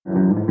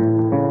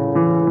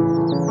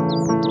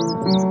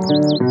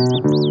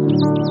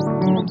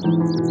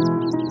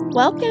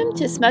Welcome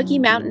to Smoky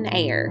Mountain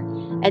Air,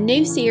 a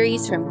new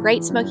series from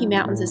Great Smoky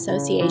Mountains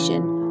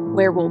Association,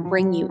 where we'll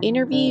bring you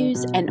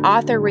interviews and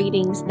author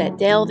readings that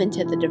delve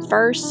into the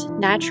diverse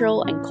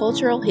natural and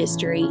cultural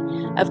history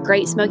of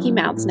Great Smoky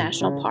Mountains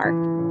National Park.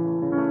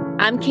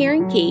 I'm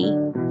Karen Key,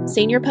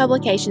 Senior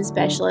Publication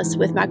Specialist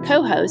with my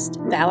co-host,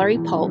 Valerie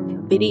Polk,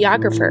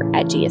 videographer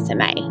at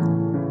GSMA.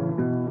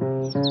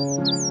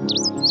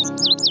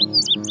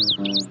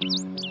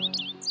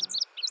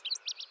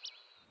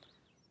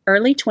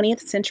 Early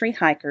 20th century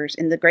hikers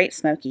in the Great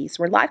Smokies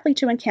were likely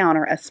to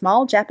encounter a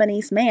small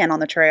Japanese man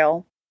on the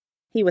trail.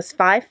 He was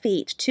 5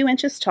 feet 2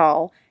 inches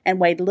tall and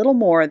weighed little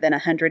more than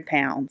 100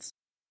 pounds.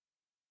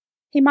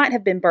 He might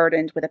have been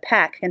burdened with a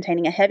pack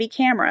containing a heavy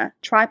camera,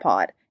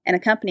 tripod, and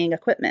accompanying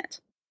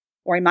equipment,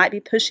 or he might be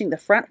pushing the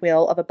front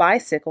wheel of a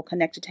bicycle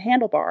connected to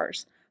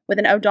handlebars with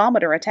an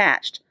odometer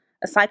attached,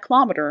 a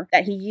cyclometer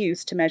that he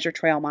used to measure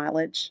trail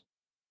mileage.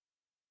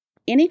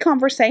 Any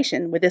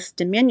conversation with this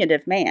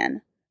diminutive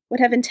man would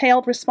have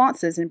entailed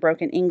responses in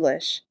broken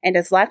English, and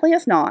as likely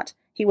as not,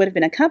 he would have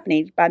been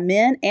accompanied by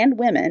men and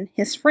women,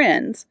 his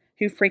friends,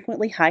 who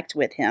frequently hiked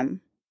with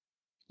him.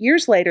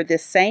 Years later,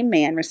 this same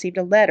man received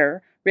a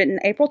letter written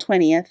April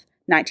 20th,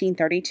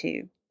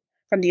 1932,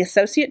 from the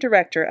Associate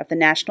Director of the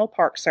National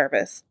Park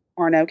Service,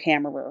 Arno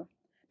Kammerer,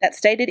 that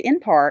stated in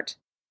part,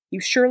 "You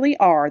surely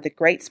are the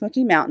Great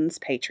Smoky Mountains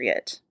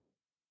patriot."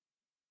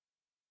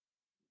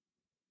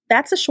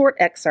 That's a short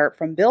excerpt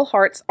from Bill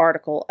Hart's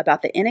article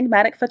about the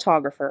enigmatic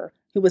photographer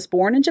who was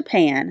born in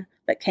Japan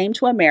but came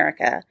to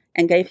America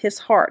and gave his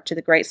heart to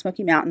the Great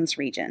Smoky Mountains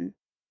region.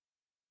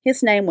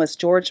 His name was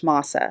George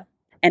Massa,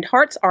 and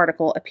Hart's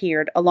article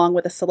appeared along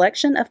with a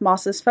selection of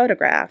Massa's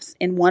photographs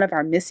in one of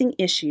our missing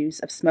issues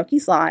of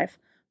Smoky's Life,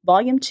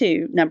 Volume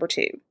 2, Number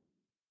 2.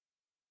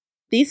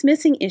 These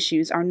missing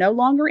issues are no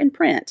longer in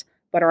print,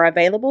 but are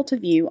available to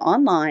view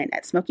online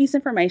at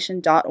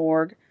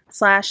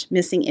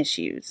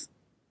smokiesinformation.org/missing-issues.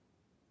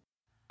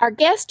 Our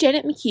guests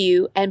Janet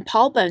McHugh and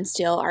Paul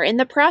Bonesteel are in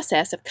the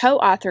process of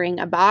co-authoring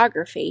a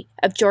biography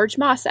of George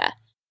Massa.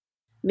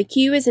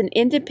 McHugh is an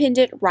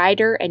independent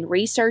writer and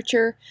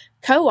researcher,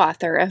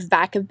 co-author of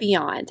Back of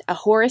Beyond, a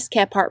Horace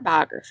Kephart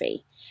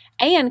biography,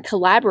 and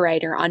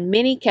collaborator on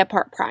many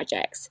Kephart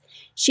projects.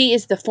 She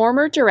is the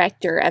former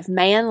director of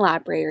Mann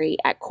Library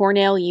at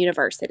Cornell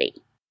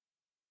University.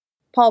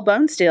 Paul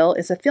Bonesteel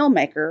is a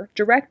filmmaker,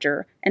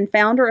 director, and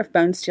founder of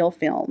Bonesteel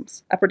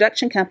Films, a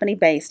production company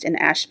based in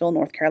Asheville,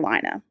 North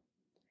Carolina.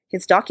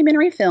 His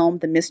documentary film,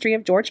 The Mystery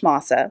of George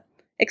Massa,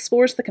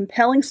 explores the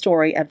compelling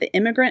story of the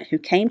immigrant who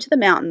came to the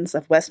mountains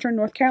of western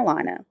North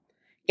Carolina,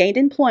 gained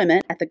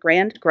employment at the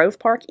Grand Grove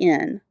Park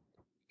Inn,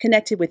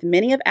 connected with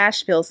many of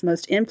Asheville's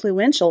most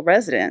influential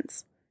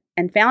residents,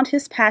 and found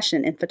his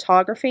passion in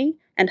photography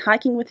and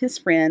hiking with his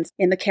friends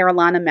in the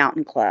Carolina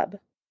Mountain Club.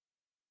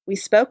 We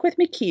spoke with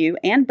McHugh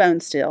and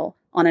Bonesteel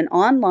on an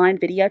online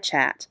video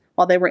chat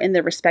while they were in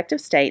their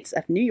respective states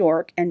of New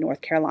York and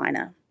North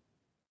Carolina.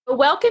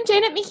 Welcome,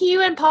 Janet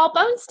McHugh and Paul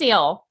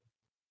Bonesteel.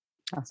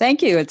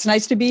 Thank you. It's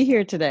nice to be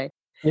here today.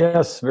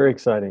 Yes, very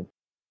exciting.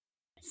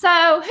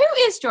 So,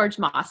 who is George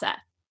Massa?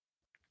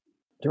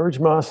 George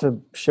Massa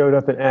showed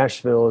up in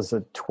Asheville as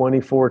a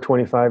 24,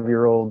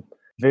 25-year-old,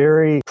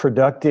 very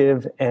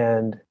productive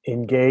and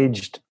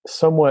engaged,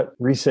 somewhat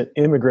recent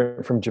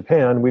immigrant from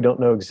Japan. We don't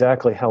know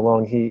exactly how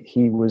long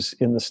he was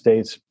in the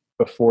States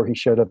before he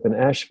showed up in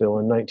Asheville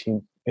in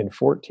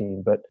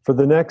 1914. But for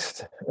the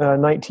next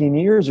 19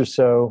 years or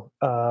so,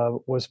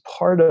 was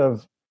part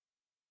of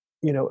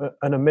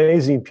an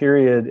amazing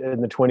period in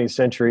the 20th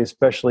century,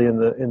 especially in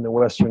the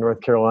western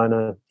North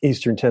Carolina,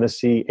 eastern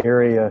Tennessee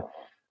area.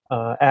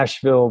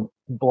 Asheville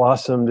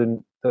blossomed,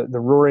 and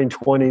the Roaring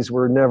 20s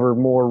were never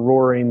more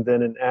roaring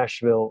than in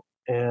Asheville.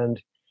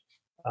 And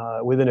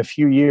within a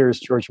few years,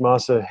 George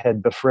Massa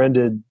had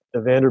befriended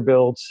the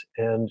Vanderbilts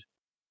and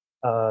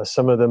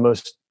some of the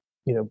most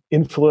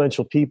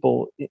influential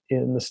people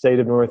in the state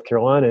of North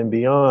Carolina and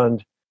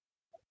beyond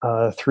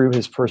through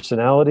his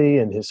personality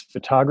and his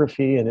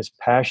photography and his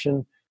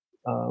passion.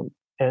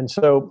 And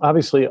so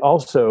obviously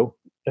also,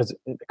 as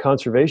the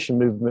conservation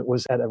movement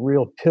was at a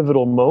real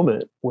pivotal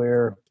moment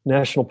where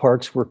national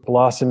parks were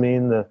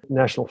blossoming, the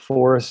national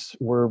forests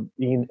were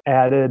being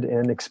added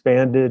and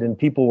expanded, and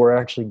people were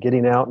actually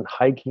getting out and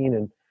hiking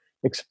and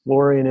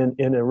exploring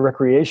in a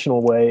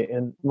recreational way.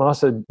 And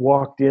Massa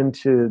walked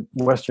into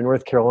Western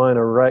North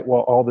Carolina right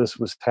while all this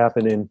was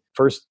happening,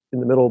 first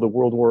in the middle of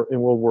World War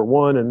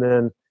I, and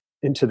then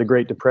into the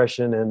Great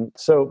Depression. And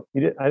so I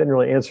didn't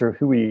really answer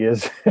who he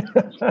is,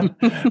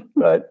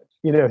 but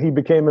he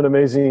became an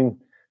amazing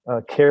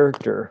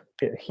character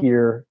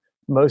here,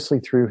 mostly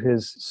through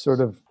his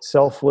sort of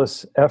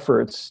selfless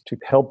efforts to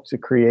help to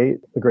create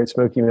the Great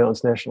Smoky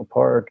Mountains National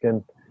Park.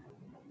 And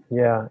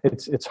Yeah,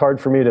 it's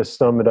hard for me to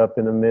sum it up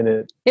in a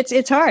minute.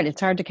 It's hard.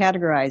 It's hard to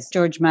categorize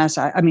George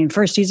Massa. I mean,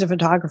 first, he's a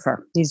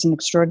photographer. He's an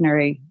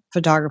extraordinary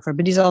photographer,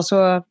 but he's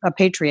also a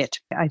patriot.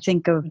 I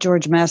think of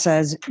George Massa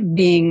as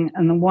being,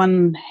 on the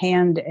one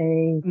hand,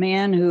 a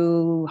man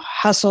who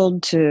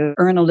hustled to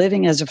earn a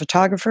living as a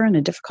photographer in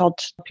a difficult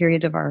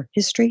period of our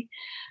history,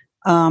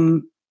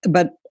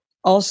 but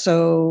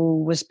also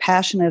was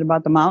passionate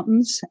about the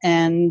mountains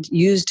and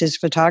used his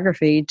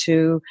photography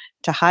to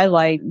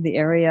highlight the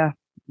area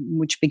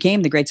which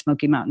became the Great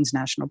Smoky Mountains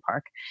National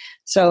Park.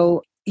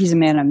 So he's a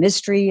man of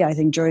mystery. I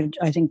think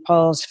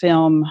Paul's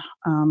film,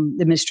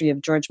 The Mystery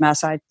of George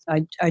Massa,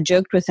 I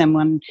joked with him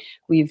when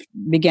we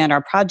began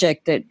our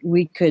project that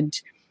we could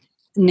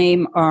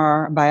name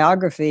our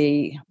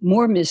biography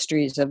More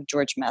Mysteries of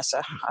George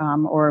Massa,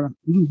 or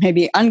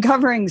maybe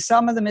uncovering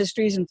some of the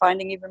mysteries and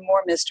finding even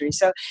more mysteries.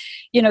 So,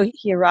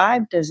 he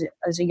arrived as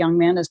a young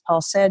man, as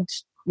Paul said,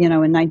 in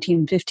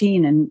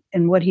 1915,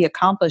 and what he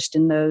accomplished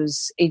in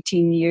those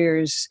 18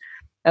 years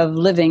of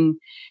living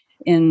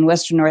in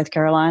Western North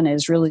Carolina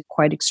is really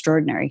quite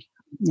extraordinary.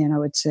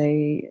 It's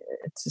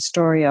a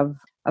story of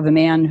a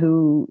man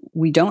who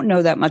we don't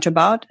know that much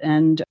about,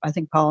 and I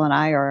think Paul and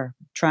I are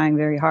trying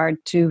very hard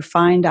to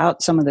find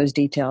out some of those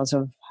details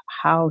of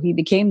how he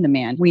became the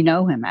man we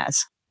know him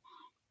as.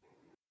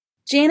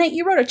 Janet,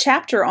 you wrote a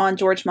chapter on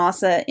George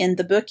Massa in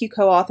the book you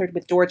co-authored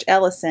with George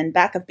Ellison,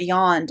 Back of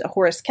Beyond, a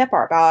Horace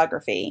Kephart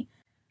biography.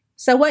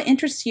 So what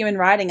interests you in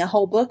writing a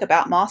whole book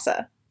about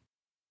Massa?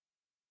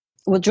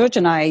 Well, George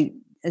and I,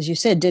 as you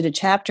said, did a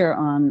chapter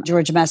on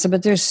George Massa,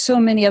 but there's so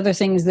many other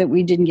things that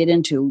we didn't get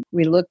into.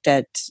 We looked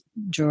at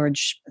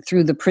George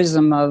through the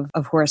prism of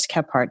Horace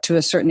Kephart. To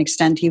a certain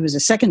extent, he was a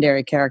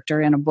secondary character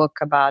in a book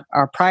about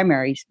our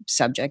primary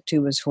subject,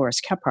 who was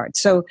Horace Kephart.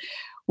 So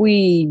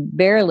we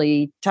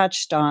barely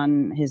touched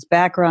on his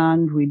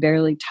background. We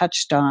barely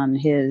touched on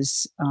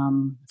his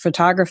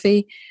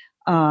photography,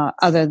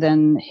 other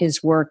than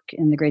his work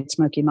in the Great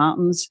Smoky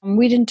Mountains.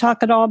 We didn't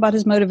talk at all about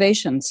his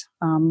motivations.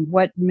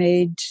 What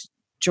made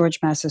George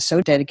Massa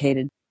so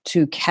dedicated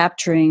to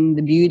capturing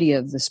the beauty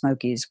of the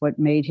Smokies? What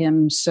made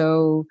him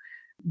so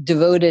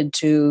devoted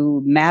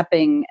to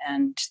mapping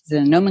and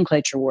the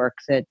nomenclature work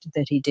that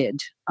he did?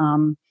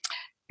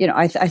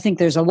 I think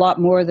there's a lot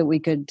more that we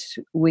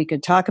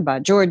could talk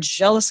about. George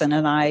Ellison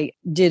and I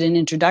did an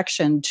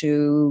introduction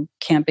to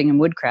camping and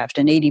woodcraft,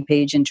 an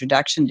 80-page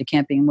introduction to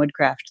camping and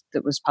woodcraft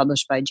that was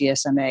published by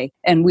GSMA,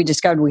 and we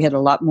discovered we had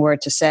a lot more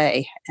to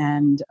say.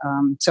 And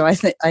so I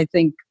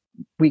think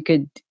we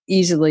could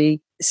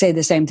easily say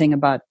the same thing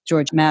about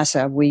George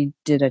Massa. We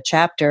did a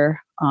chapter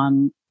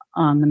on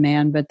the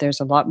man, but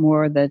there's a lot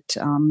more that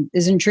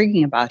is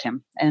intriguing about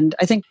him. And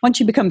I think once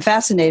you become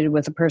fascinated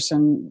with a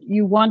person,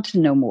 you want to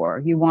know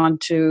more. You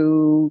want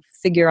to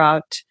figure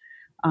out,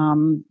 I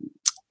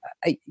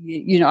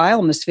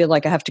almost feel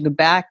like I have to go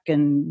back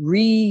and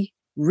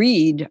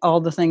reread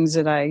all the things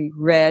that I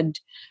read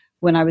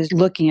when I was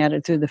looking at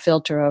it through the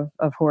filter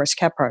of Horace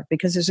Kephart,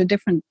 because there's a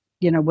different,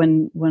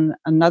 when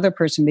another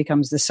person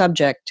becomes the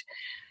subject,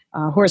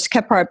 Horace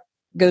Kephart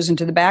goes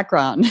into the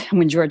background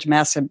when George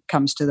Massa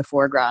comes to the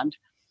foreground.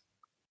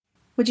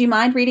 Would you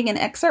mind reading an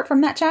excerpt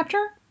from that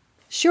chapter?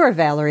 Sure,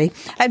 Valerie.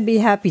 I'd be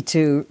happy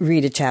to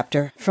read a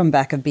chapter from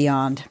Back of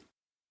Beyond.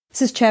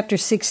 This is chapter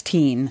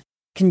 16,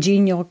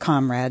 Congenial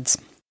Comrades.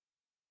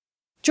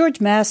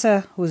 George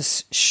Massa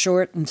was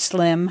short and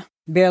slim,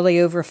 barely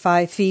over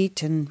 5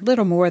 feet and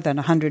little more than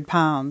 100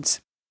 pounds.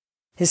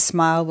 His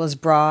smile was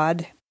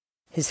broad,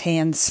 his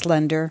hands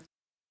slender,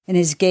 and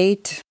his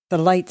gait the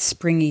light,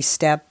 springy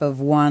step of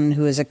one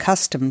who is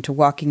accustomed to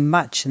walking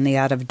much in the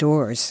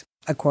out-of-doors,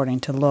 according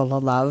to Lola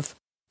Love,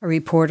 a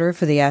reporter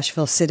for the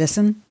Asheville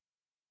Citizen.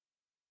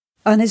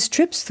 On his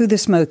trips through the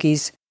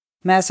Smokies,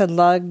 Massa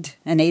lugged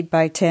an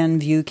 8x10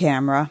 view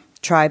camera,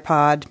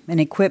 tripod, and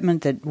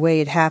equipment that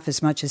weighed half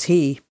as much as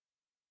he.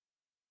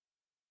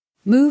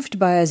 Moved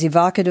by his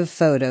evocative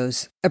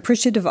photos,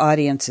 appreciative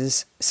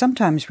audiences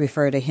sometimes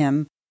refer to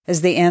him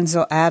as the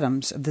Ansel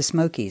Adams of the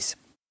Smokies.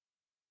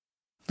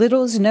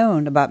 Little is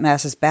known about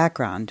Massa's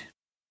background,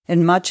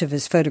 and much of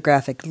his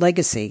photographic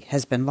legacy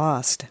has been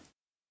lost.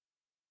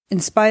 In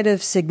spite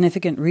of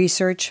significant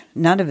research,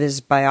 none of his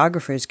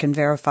biographers can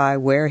verify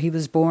where he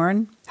was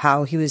born,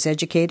 how he was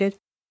educated,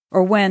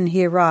 or when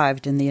he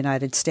arrived in the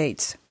United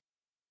States.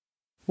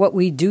 What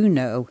we do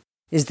know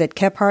is that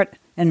Kephart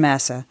and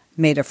Massa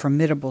made a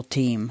formidable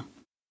team.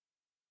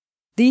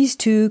 These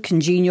two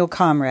congenial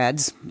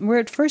comrades were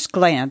at first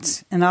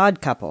glance an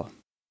odd couple.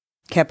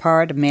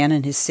 Kephart, a man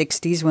in his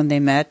 60s when they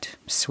met,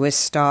 Swiss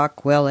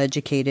stock,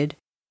 well-educated,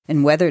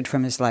 and weathered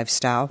from his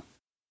lifestyle.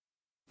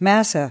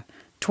 Massa,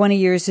 20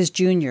 years his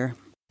junior,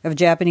 of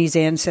Japanese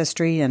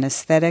ancestry and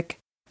aesthetic,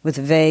 with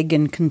vague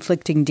and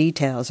conflicting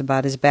details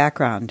about his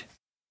background.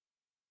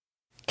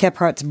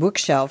 Kephart's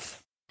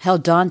bookshelf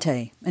held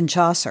Dante and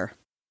Chaucer.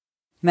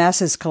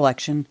 Massa's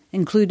collection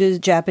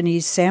included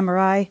Japanese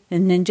samurai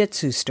and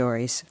ninjutsu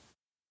stories.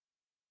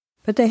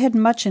 But they had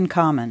much in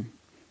common.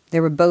 They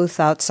were both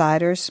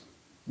outsiders,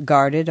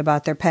 guarded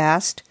about their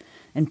past,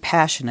 and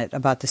passionate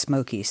about the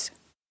Smokies.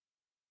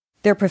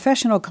 Their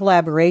professional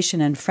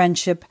collaboration and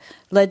friendship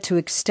led to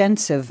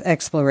extensive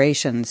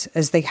explorations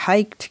as they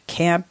hiked,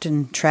 camped,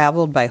 and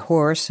traveled by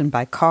horse and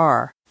by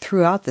car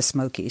throughout the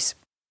Smokies.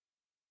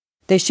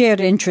 They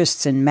shared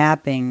interests in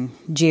mapping,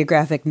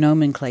 geographic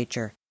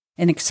nomenclature,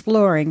 and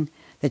exploring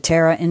the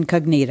terra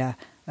incognita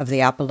of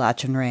the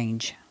Appalachian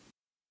Range.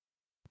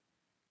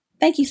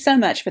 Thank you so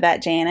much for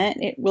that, Janet.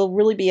 It will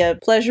really be a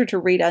pleasure to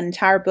read an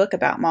entire book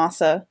about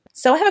Massa.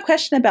 So I have a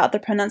question about the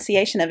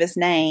pronunciation of his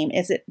name.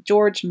 Is it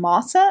George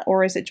Massa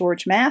or is it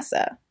George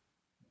Massa?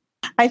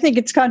 I think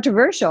it's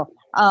controversial.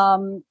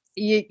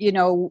 You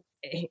know,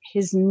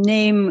 his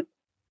name,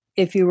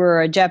 if you were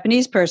a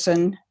Japanese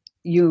person,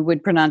 you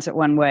would pronounce it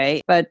one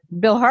way. But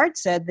Bill Hart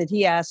said that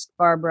he asked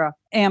Barbara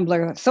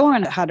Ambler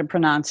Thorne how to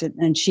pronounce it,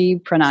 and she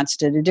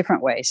pronounced it a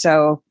different way.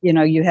 So, you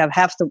know, you have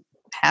half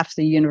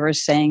the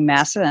universe saying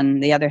Massa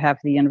and the other half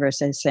of the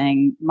universe is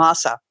saying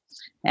Massa.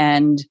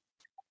 And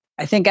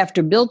I think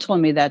after Bill told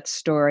me that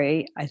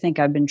story, I think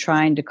I've been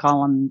trying to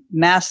call him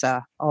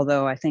Massa,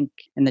 although I think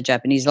in the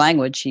Japanese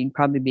language, he'd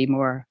probably be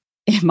more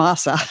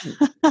Massa.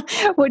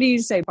 What do you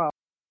say, Paul?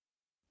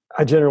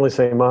 I generally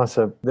say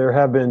Massa. There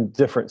have been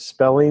different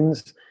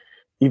spellings,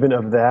 even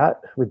of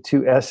that, with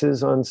two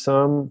S's on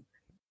some,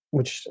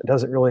 which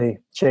doesn't really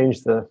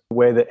change the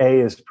way the A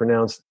is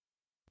pronounced.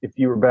 If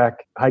you were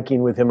back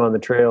hiking with him on the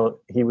trail,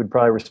 he would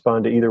probably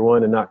respond to either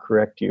one and not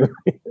correct you.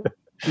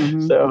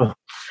 Mm-hmm. So,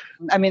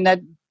 I mean, that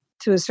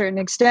to a certain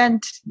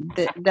extent,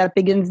 that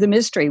begins the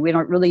mystery. We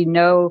don't really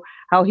know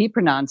how he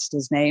pronounced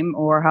his name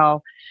or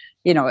how,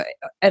 you know,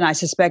 and I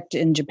suspect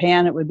in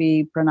Japan it would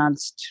be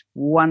pronounced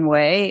one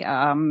way.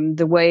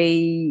 The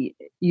way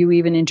you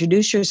even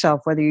introduce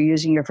yourself, whether you're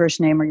using your first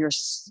name or your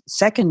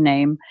second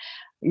name,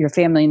 your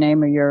family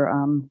name or your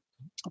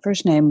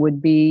first name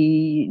would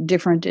be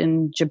different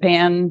in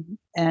Japan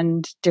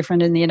and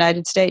different in the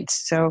United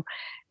States. So,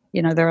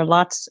 you know, there are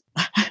lots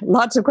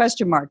of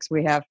question marks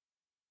we have.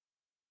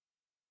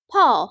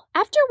 Paul,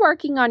 after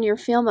working on your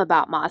film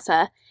about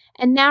Massa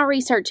and now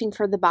researching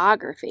for the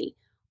biography,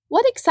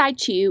 what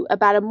excites you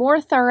about a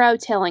more thorough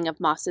telling of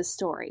Massa's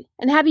story?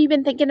 And have you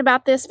been thinking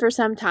about this for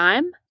some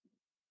time?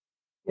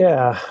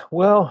 Yeah,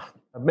 well,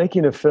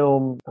 making a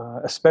film,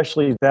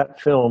 especially that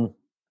film,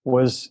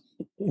 was,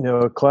 you know,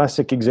 a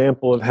classic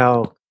example of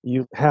how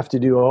you have to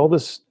do all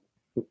this,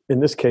 in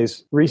this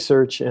case,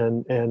 research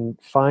and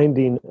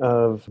finding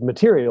of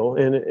material.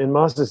 And in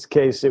Massa's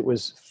case, it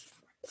was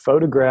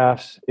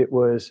photographs. It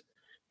was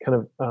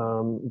kind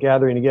of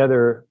gathering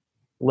together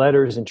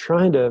letters and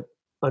trying to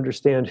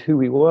understand who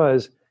he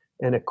was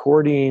and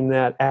according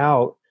that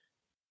out,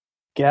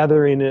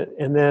 gathering it.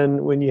 And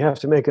then when you have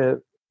to make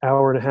an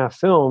hour and a half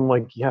film,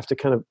 like you have to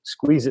kind of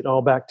squeeze it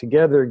all back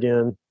together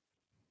again.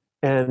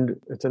 And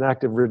it's an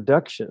act of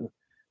reduction.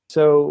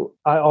 So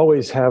I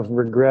always have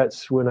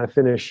regrets when I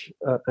finish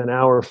an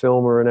hour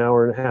film or an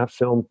hour and a half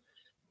film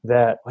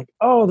that, like,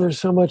 oh, there's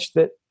so much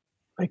that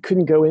I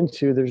couldn't go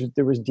into.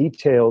 There was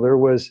detail, there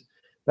was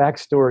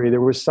backstory,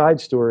 there was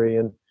side story.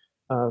 And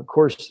of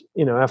course,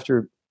 you know,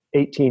 after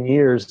 18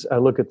 years, I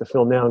look at the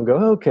film now and go,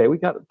 okay, we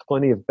got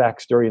plenty of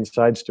backstory and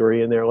side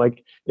story in there.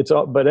 Like it's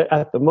all, but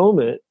at the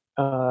moment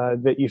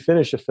that you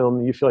finish a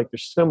film, you feel like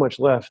there's so much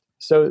left.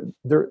 So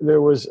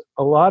there was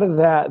a lot of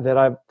that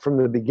I, from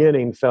the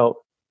beginning, felt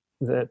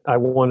that I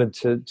wanted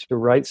to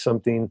write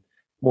something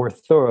more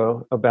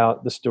thorough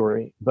about the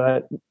story.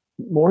 But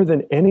more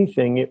than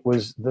anything, it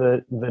was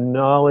the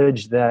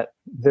knowledge that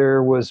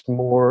there was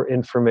more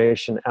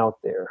information out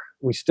there.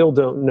 We still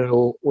don't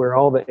know where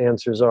all the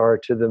answers are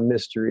to the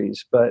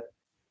mysteries, but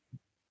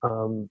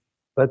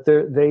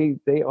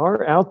they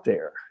are out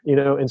there, you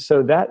know. And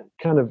so that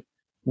kind of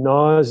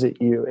gnaws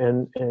at you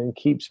and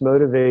keeps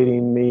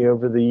motivating me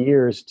over the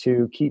years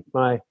to keep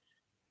my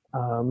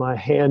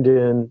hand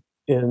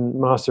in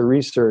Massa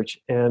research,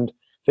 and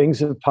things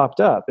have popped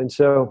up. And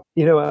so,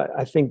 you know,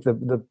 I think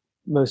the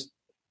most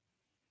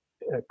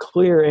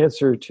clear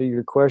answer to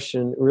your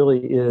question really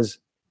is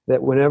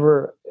that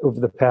whenever over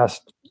the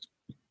past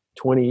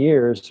 20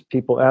 years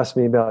people ask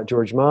me about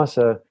George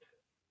Massa,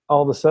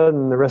 all of a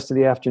sudden the rest of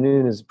the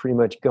afternoon is pretty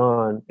much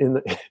gone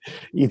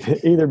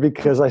either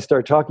because I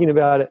start talking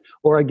about it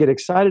or I get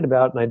excited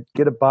about it and I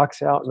get a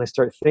box out and I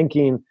start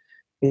thinking,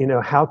 you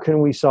know, how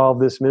can we solve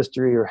this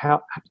mystery, or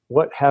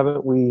what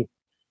haven't we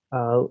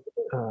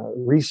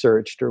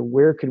researched, or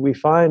where could we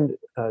find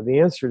the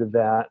answer to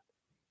that,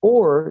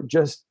 or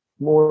just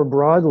more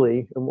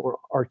broadly and more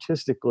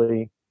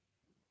artistically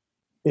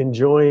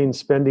enjoying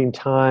spending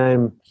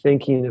time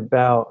thinking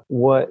about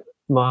what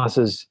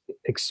Massa's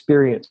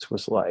experience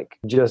was like,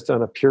 just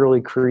on a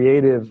purely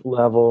creative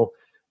level.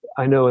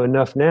 I know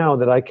enough now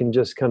that I can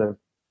just kind of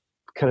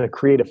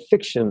create a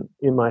fiction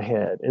in my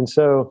head. And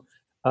so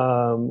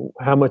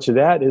how much of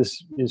that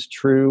is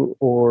true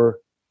or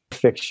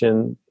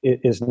fiction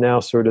is now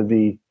sort of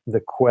the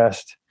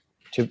quest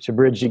to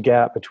bridge the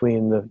gap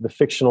between the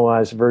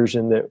fictionalized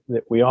version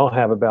that we all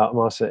have about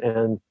Massa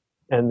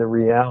and the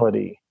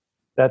reality.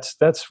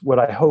 That's what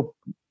I hope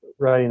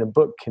writing a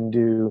book can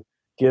do,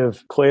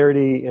 give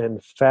clarity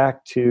and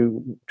fact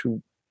to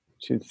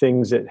to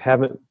things that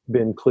haven't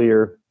been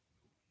clear,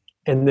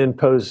 and then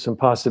pose some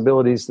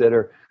possibilities that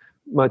are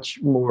much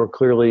more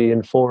clearly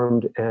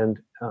informed and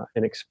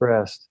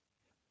expressed.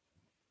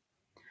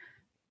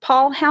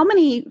 Paul, how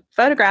many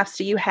photographs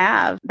do you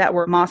have that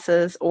were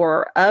Mossa's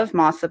or of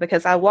Mossa?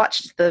 Because I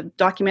watched the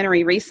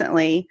documentary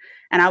recently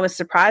and I was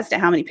surprised at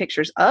how many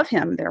pictures of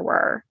him there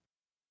were.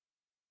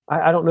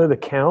 I don't know the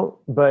count,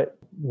 but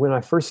when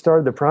I first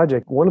started the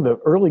project, one of the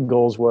early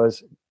goals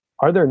was,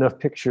 are there enough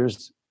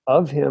pictures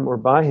of him or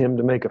by him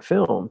to make a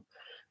film?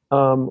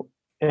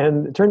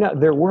 And it turned out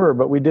there were,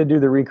 but we did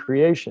do the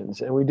recreations.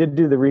 And we did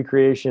do the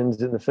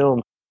recreations in the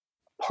film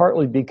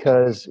partly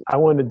because I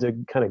wanted to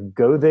kind of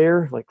go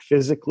there, like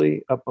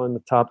physically up on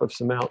the top of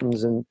some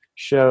mountains and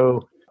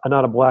show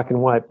not a black and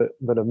white,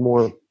 but a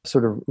more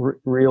sort of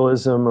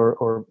realism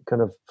or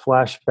kind of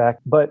flashback.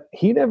 But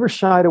he never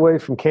shied away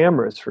from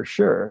cameras, for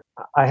sure.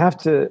 I have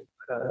to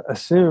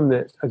assume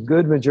that a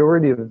good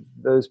majority of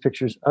those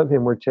pictures of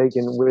him were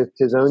taken with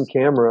his own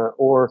camera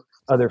or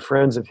other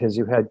friends of his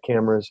who had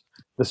cameras.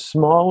 The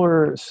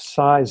smaller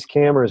size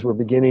cameras were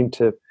beginning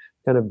to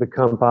kind of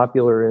become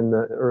popular in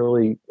the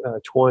early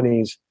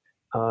 20s.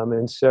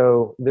 And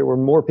so there were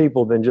more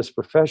people than just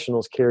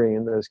professionals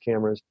carrying those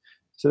cameras.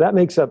 So that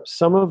makes up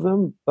some of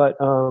them. But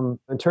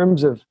in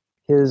terms of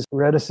his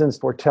reticence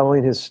for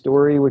telling his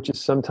story, which is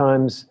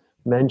sometimes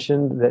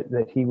mentioned,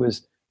 that he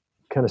was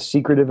kind of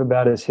secretive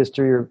about his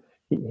history, or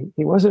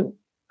he wasn't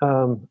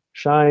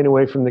shying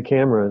away from the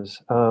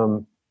cameras.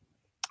 And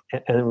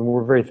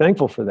we're very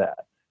thankful for that.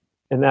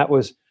 And that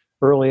was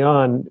early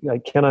on,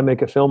 like, can I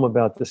make a film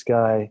about this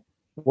guy?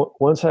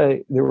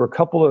 There were a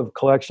couple of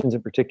collections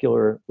in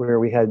particular where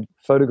we had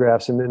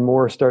photographs and then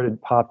more started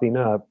popping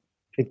up.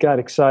 It got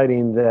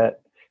exciting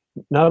that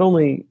not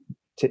only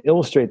to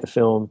illustrate the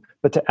film,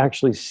 but to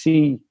actually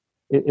see,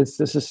 this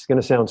is going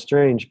to sound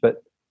strange,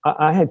 but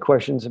I had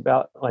questions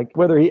about like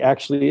whether he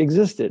actually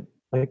existed.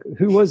 Like,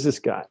 who was this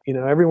guy? You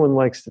know, everyone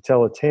likes to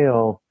tell a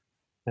tale.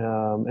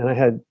 And I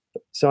had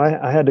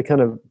to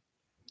kind of,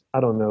 I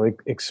don't know,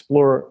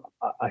 explore.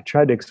 I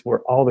tried to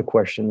explore all the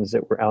questions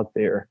that were out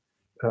there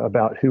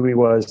about who he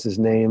was, his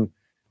name,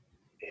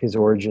 his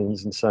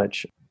origins and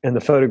such. And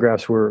the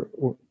photographs were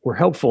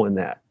helpful in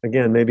that.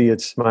 Again, maybe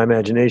it's my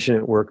imagination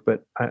at work,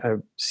 but I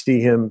see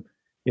him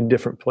in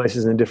different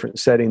places and in different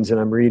settings,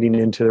 and I'm reading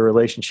into the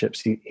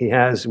relationships he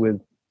has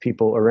with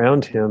people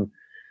around him.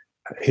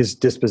 His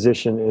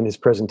disposition and his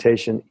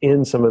presentation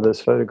in some of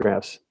those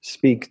photographs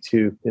speak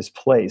to his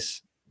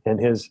place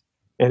and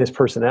his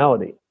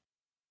personality.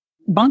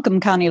 Buncombe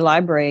County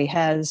Library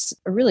has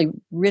a really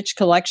rich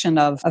collection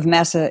of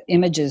Massa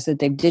images that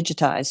they've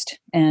digitized.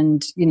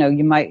 And, you know,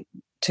 you might,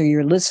 to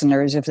your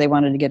listeners, if they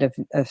wanted to get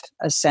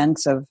a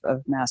sense of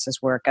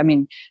Massa's work, I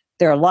mean,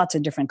 there are lots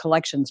of different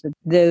collections, but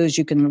those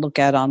you can look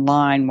at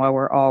online while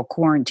we're all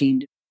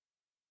quarantined.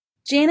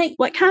 Janet,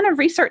 what kind of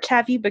research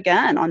have you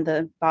begun on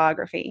the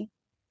biography?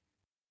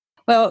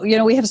 Well, you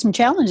know, we have some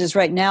challenges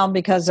right now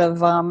because of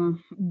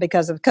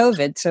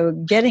COVID. So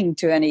getting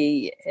to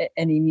any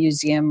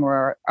museum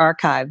or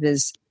archive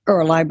or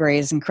a library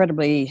is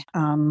incredibly,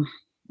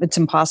 it's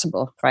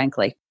impossible,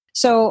 frankly.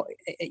 So,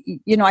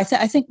 you know, I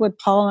think what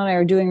Paul and I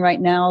are doing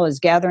right now is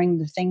gathering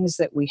the things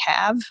that we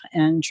have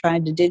and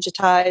trying to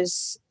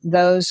digitize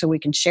those so we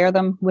can share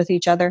them with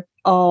each other.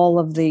 All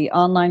of the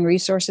online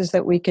resources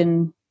that we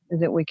can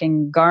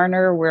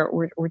garner,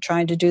 we're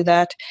trying to do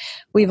that.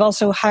 We've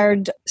also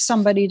hired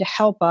somebody to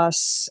help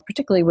us,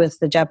 particularly with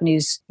the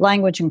Japanese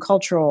language and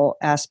cultural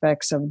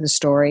aspects of the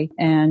story.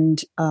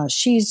 And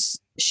she's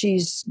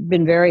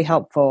been very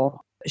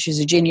helpful. She's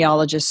a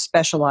genealogist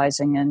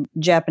specializing in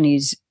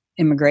Japanese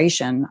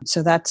immigration.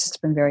 So that's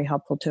been very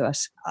helpful to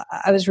us.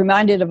 I was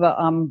reminded of a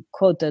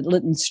quote that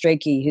Lytton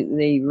Strachey,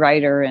 the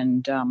writer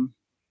and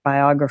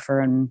biographer,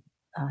 and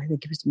I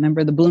think he was a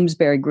member of the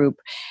Bloomsbury Group,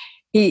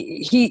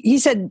 He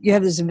said you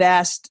have this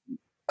vast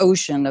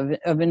ocean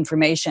of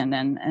information,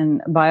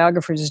 and a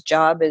biographer's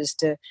job is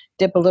to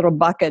dip a little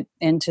bucket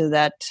into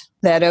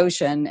that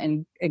ocean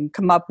and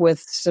come up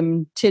with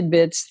some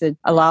tidbits that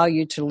allow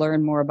you to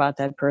learn more about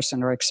that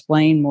person or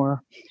explain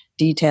more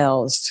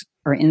details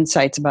or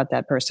insights about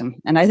that person.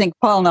 And I think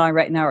Paul and I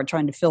right now are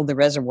trying to fill the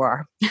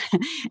reservoir,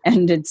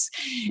 and it's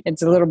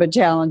a little bit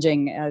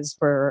challenging as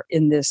we're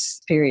in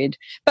this period.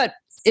 But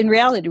in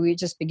reality, we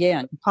just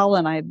began. Paul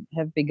and I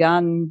have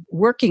begun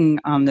working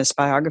on this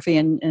biography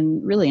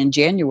and really in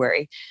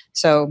January.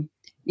 So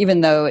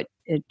even though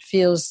it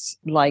feels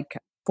like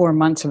 4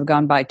 months have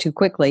gone by too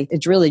quickly,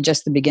 it's really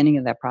just the beginning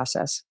of that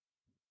process.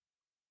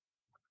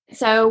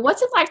 So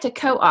what's it like to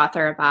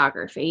co-author a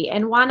biography,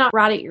 and why not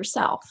write it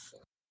yourself?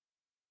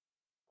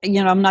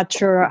 You know, I'm not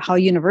sure how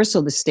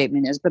universal this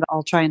statement is, but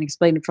I'll try and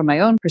explain it from my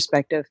own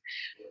perspective.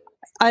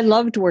 I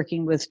loved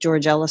working with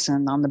George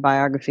Ellison on the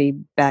biography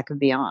Back of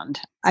Beyond.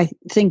 I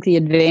think the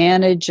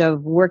advantage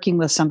of working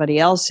with somebody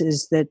else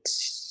is that,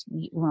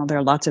 well, there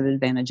are lots of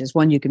advantages.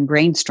 One, you can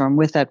brainstorm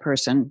with that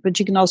person, but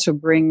you can also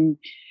bring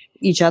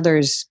each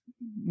other's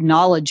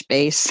knowledge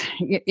base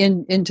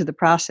into the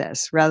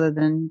process rather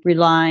than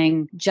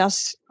relying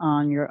just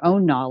on your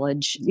own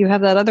knowledge. You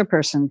have that other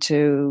person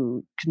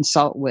to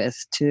consult with,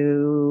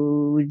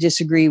 to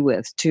disagree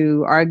with,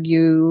 to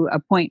argue a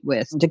point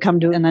with, to come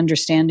to an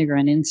understanding or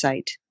an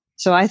insight.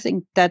 So I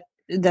think that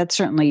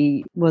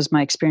certainly was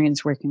my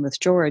experience working with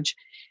George.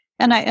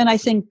 And I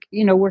think,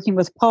 working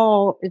with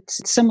Paul, it's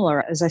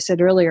similar. As I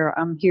said earlier,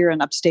 I'm here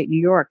in upstate New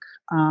York.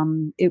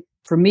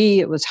 For me,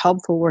 it was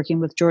helpful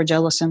working with George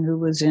Ellison, who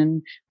was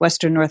in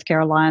Western North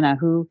Carolina,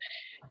 who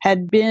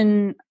had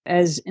been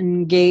as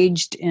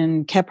engaged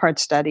in Kephart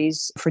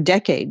studies for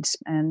decades.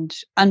 And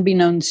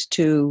unbeknownst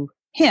to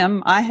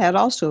him, I had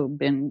also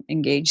been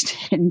engaged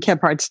in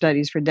Kephart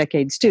studies for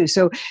decades too.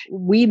 So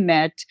we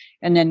met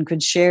and then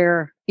could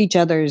share each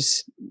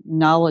other's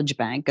knowledge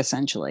bank,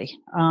 essentially.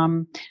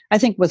 I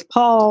think with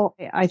Paul,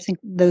 I think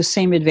those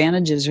same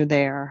advantages are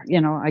there.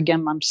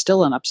 Again, I'm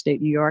still in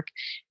upstate New York,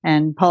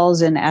 and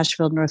Paul's in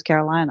Asheville, North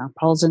Carolina.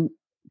 Paul's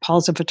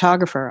a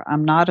photographer.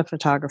 I'm not a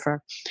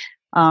photographer.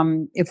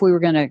 If we were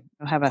going to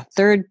have a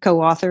third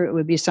co-author, it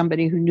would be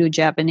somebody who knew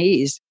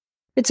Japanese.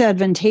 It's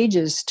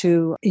advantageous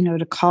to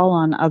call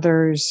on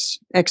others'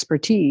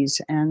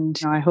 expertise. And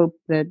I hope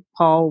that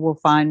Paul will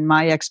find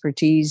my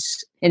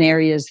expertise in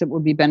areas that will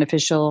be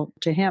beneficial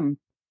to him.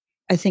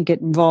 I think it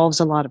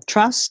involves a lot of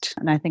trust.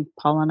 And I think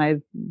Paul and I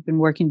have been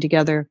working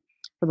together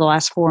for the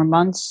last 4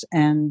 months.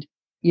 And,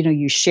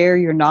 you share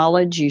your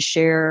knowledge, you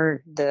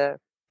share the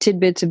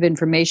tidbits of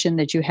information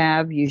that you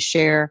have, you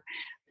share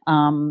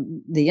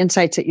the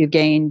insights that you've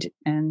gained,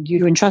 and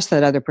you entrust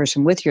that other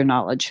person with your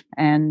knowledge.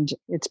 And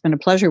it's been a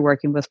pleasure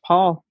working with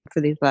Paul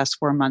for these last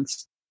 4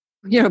 months.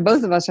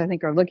 Both of us, I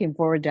think, are looking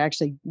forward to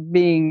actually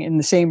being in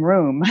the same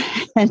room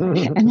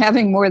and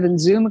having more than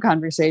Zoom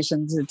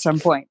conversations at some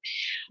point.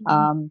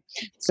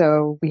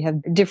 So we have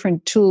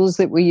different tools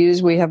that we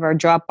use. We have our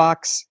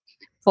Dropbox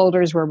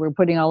folders where we're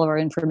putting all of our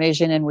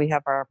information in. We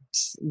have our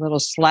little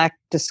Slack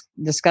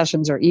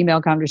discussions or email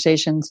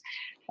conversations.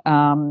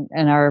 And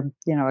our,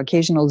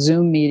 occasional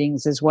Zoom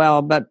meetings as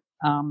well. But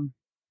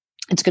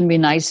it's going to be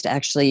nice to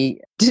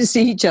actually to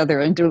see each other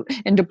and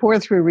to pour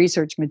through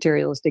research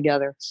materials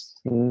together,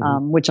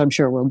 which I'm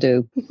sure we'll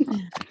do.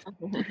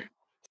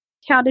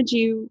 How did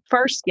you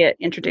first get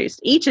introduced?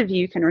 Each of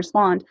you can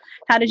respond.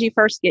 How did you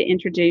first get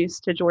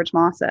introduced to George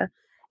Massa?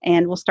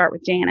 And we'll start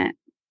with Janet.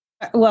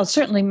 Well,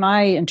 certainly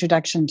my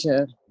introduction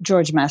to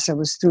George Massa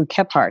was through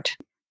Kephart.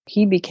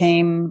 He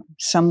became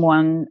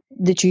someone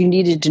that you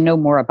needed to know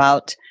more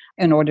about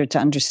in order to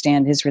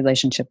understand his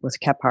relationship with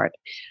Kephart.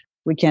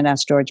 We can't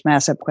ask George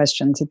Massa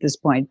questions at this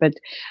point, but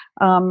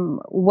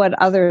what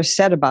others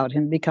said about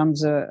him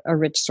becomes a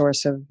rich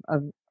source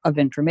of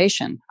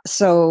information.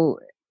 So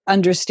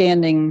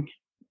understanding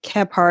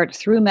Kephart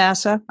through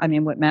Massa,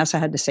 what Massa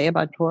had to say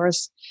about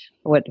Horace,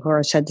 what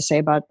Horace had to say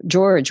about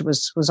George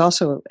was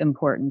also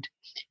important.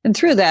 And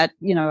through that,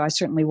 I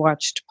certainly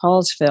watched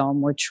Paul's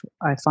film, which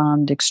I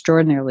found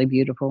extraordinarily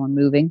beautiful and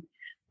moving.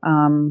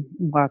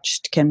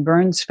 Watched Ken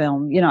Burns'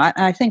 film.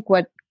 I think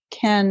what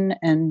Ken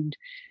and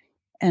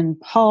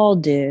Paul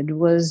did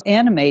was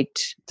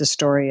animate the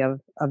story of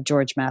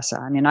George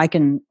Massa. I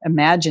can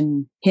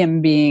imagine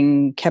him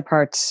being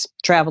Kephart's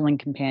traveling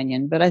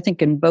companion, but I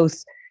think in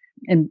both,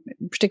 and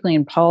particularly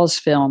in Paul's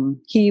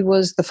film, he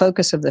was the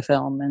focus of the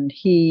film, and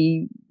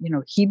he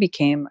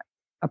became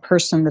a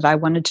person that I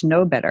wanted to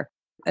know better.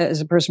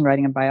 As a person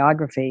writing a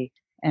biography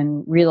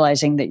and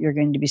realizing that you're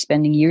going to be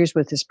spending years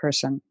with this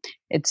person,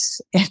 it's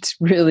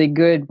really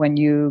good when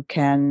you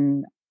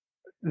can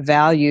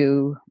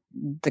value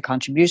the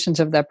contributions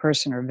of that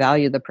person or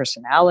value the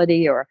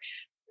personality or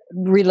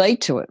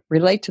relate to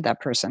that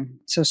person.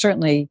 So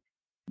certainly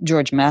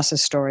George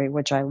Massa's story,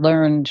 which I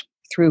learned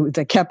through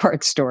the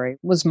Kephart story,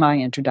 was my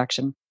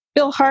introduction.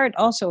 Bill Hart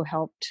also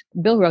helped.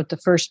 Bill wrote the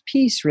first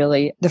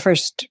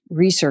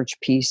research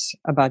piece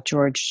about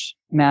George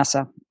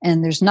Massa.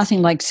 And there's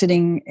nothing like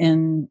sitting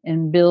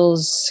in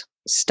Bill's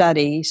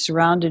study,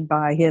 surrounded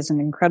by, he has an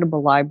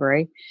incredible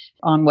library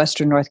on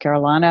Western North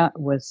Carolina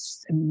with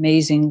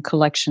amazing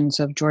collections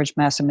of George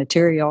Massa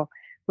material,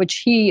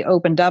 which he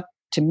opened up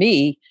to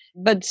me.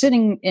 But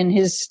sitting in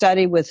his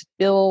study with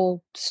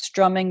Bill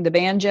strumming the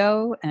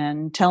banjo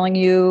and telling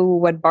you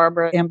what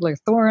Barbara Ambler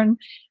Thorne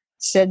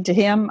said to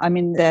him,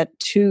 that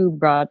too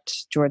brought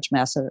George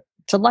Massa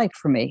to life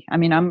for me.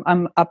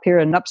 I'm up here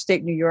in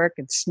upstate New York.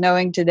 It's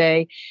snowing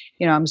today.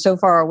 I'm so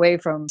far away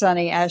from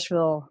sunny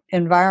Asheville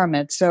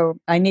environment. So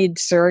I need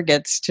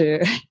surrogates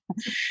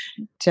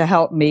to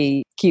help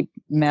me keep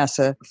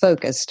Massa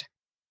focused.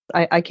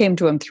 I came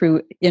to him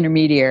through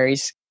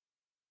intermediaries.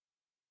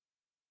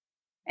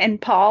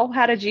 And Paul,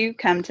 how did you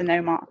come to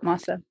know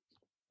Massa?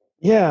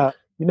 Yeah,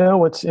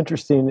 what's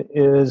interesting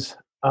is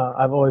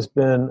I've always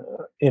been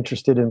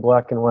interested in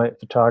black and white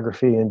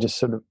photography and just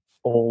sort of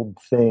old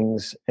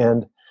things.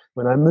 And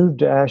when I moved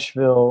to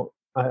Asheville,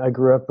 I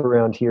grew up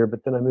around here,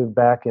 but then I moved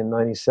back in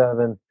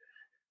 97.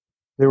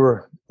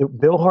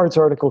 Bill Hart's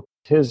article,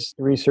 his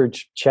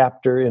research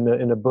chapter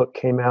in a book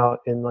came out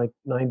in like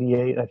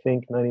 98, I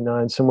think,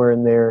 99, somewhere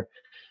in there.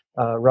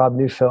 Rob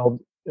Neufeld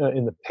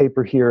in the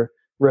paper here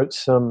wrote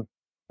some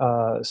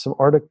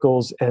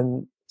articles,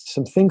 and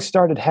some things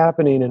started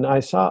happening, and I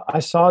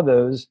saw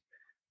those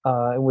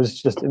and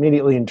was just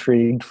immediately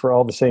intrigued for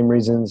all the same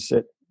reasons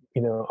that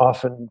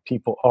often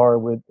people are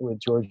with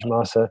George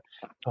Massa.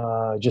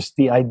 Just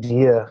the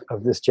idea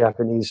of this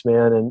Japanese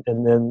man,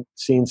 and then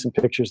seeing some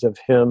pictures of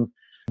him.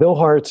 Bill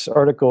Hart's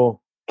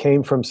article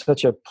came from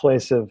such a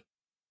place of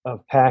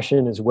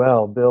passion as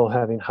well. Bill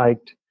having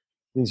hiked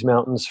these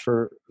mountains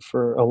for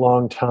a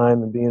long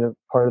time and being a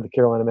part of the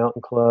Carolina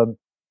Mountain Club.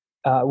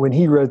 When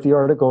he wrote the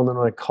article, and then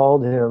when I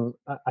called him,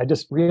 I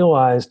just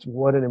realized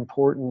what an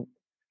important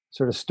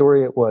sort of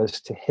story it was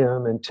to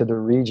him and to the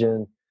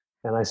region.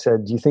 And I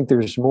said, do you think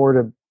there's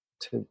more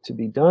to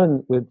be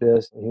done with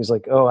this? And he was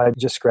like, oh, I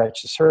just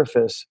scratched the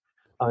surface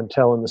on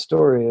telling the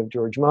story of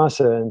George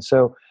Massa. And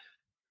so,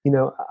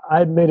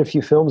 I'd made a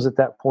few films at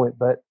that point,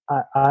 but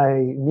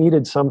I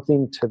needed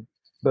something to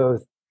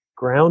both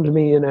ground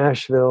me in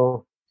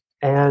Asheville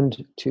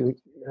and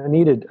I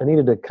needed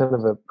a kind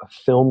of a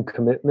film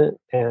commitment.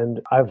 And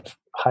I've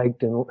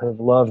hiked and have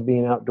loved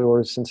being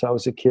outdoors since I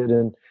was a kid,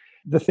 and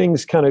the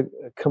things kind of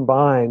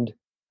combined.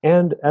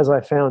 And as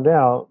I found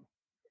out,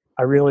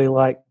 I really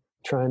like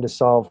trying to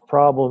solve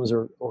problems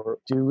or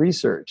do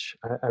research.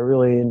 I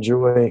really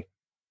enjoy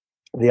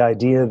the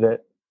idea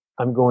that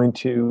I'm going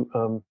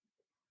to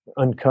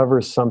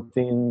uncover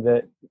something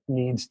that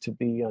needs to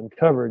be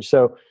uncovered.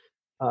 So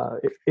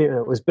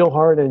it was Bill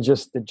Hart and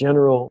just the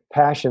general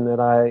passion that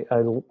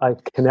I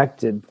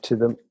connected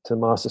to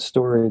Massa's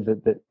story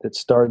that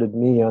started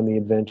me on the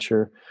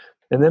adventure.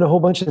 And then a whole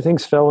bunch of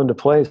things fell into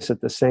place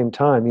at the same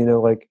time.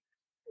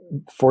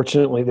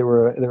 Fortunately, there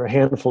were a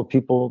handful of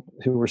people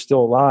who were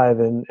still alive,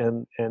 and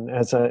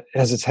as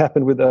it's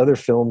happened with the other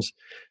films,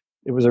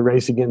 it was a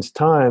race against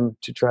time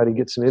to try to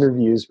get some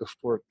interviews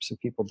before some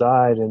people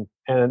died.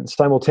 And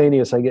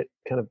simultaneous, I get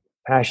kind of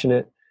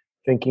passionate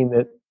thinking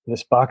that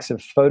this box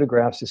of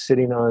photographs is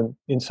sitting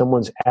in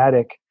someone's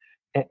attic.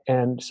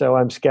 And so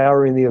I'm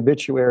scouring the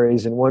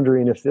obituaries and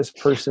wondering if this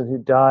person who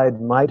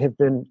died might have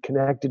been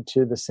connected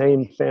to the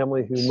same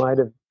family who might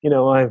have,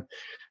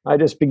 I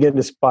just begin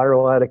to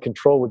spiral out of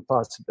control with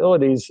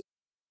possibilities.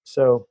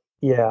 So,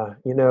 yeah,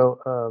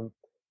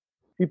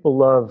 people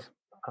love,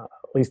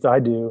 at least I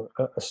do,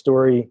 a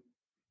story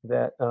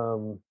that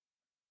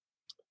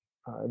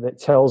that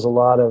tells a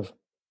lot of,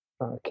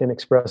 can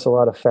express a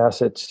lot of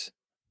facets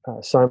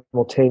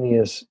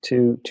simultaneous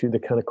to the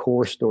kind of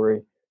core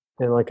story.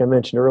 And like I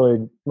mentioned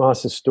earlier,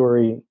 Massa's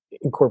story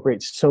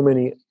incorporates so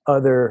many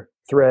other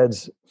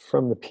threads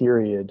from the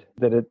period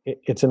that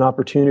it's an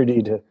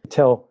opportunity to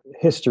tell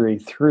history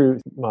through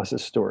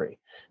Massa's story.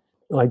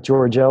 Like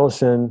George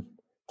Ellison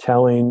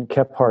telling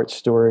Kephardt's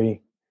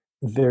story,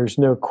 there's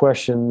no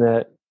question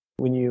that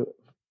when you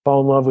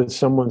fall in love with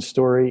someone's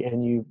story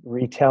and you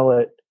retell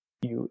it,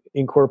 you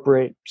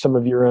incorporate some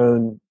of your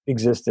own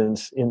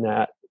existence in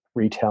that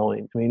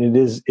retelling. I mean,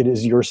 it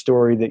is your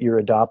story that you're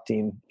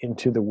adopting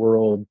into the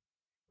world.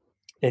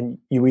 And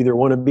you either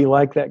want to be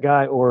like that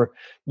guy, or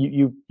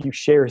you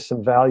share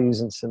some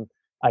values and some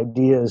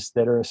ideas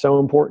that are so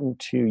important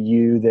to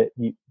you that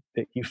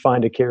you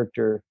find a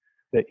character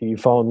that you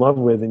fall in love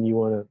with, and you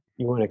want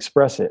to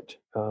express it.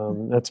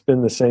 That's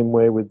been the same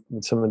way with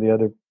some of the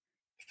other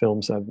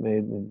films I've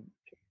made. And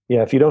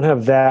yeah, if you don't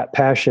have that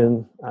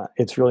passion,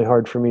 it's really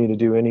hard for me to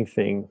do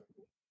anything.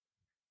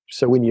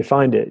 So when you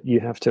find it,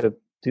 you have to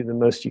do the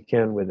most you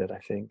can with it, I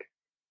think.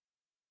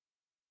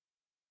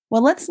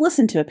 Well, let's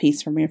listen to a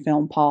piece from your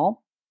film,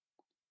 Paul.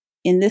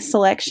 In this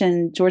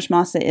selection, George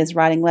Massa is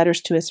writing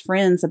letters to his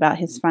friends about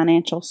his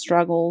financial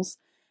struggles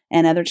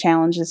and other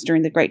challenges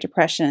during the Great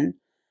Depression,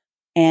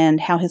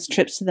 and how his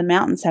trips to the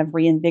mountains have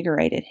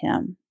reinvigorated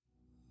him.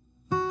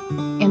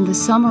 In the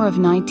summer of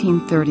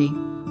 1930,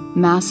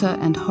 Massa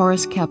and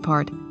Horace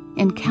Kephart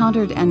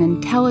encountered an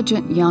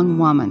intelligent young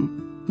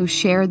woman who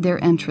shared their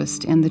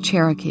interest in the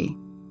Cherokee.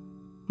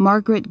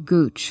 Margaret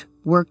Gooch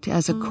worked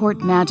as a court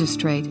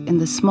magistrate in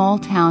the small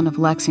town of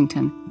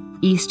Lexington,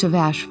 east of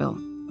Asheville.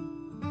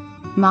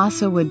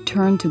 Massa would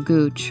turn to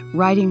Gooch,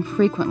 writing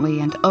frequently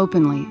and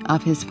openly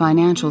of his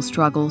financial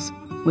struggles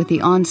with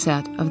the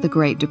onset of the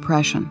Great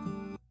Depression.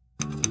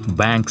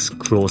 Banks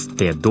closed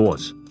their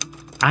doors.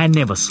 I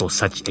never saw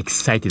such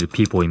excited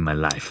people in my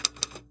life.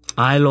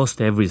 I lost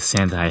every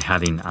cent I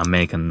had in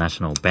American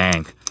National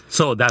Bank,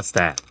 so that's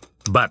that.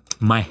 But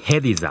my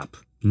head is up.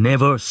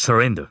 Never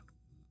surrender.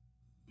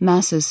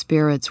 Massa's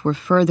spirits were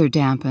further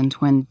dampened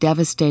when,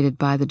 devastated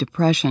by the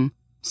Depression,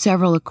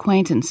 several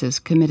acquaintances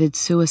committed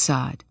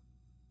suicide.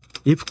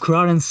 If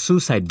Clarence's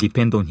suicide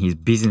depends on his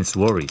business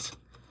worries,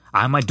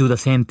 I might do the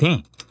same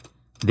thing.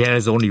 There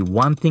is only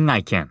one thing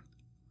I can.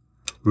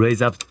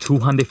 Raise up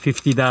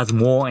 $250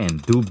 more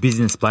and do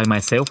business by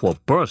myself or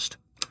burst.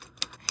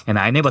 And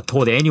I never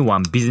told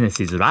anyone business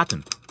is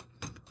rotten.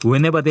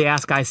 Whenever they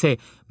ask, I say,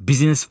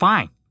 business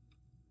fine.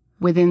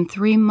 Within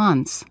 3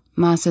 months,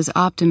 Massa's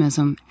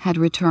optimism had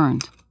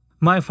returned.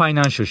 My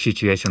financial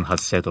situation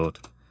has settled.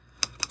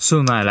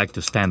 Soon I like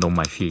to stand on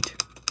my feet.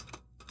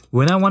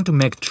 When I want to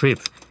make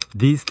trips,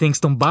 These things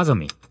don't bother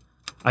me.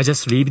 I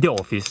just leave the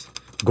office,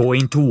 go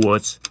into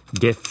woods,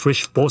 get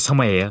fresh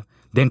balsam air,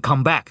 then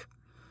come back.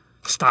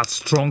 Start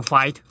strong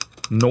fight,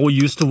 no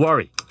use to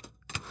worry.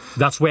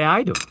 That's what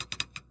I do.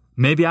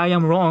 Maybe I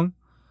am wrong,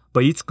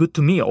 but it's good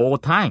to me all the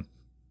time.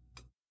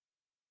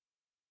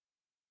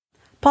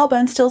 Paul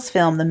Bonestill's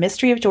film, The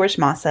Mystery of George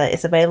Massa,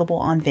 is available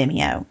on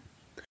Vimeo.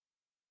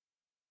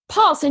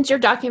 Paul, since your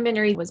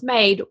documentary was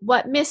made,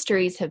 what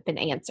mysteries have been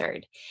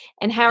answered?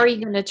 And how are you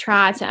going to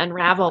try to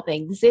unravel the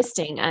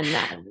existing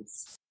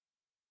unknowns?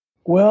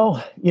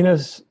 Well,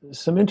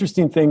 some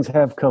interesting things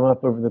have come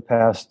up over the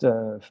past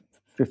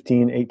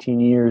 15, 18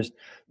 years.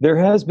 There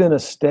has been a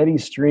steady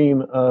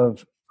stream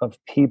of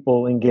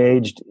people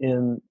engaged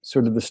in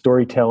sort of the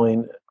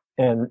storytelling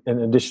and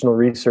additional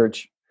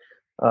research.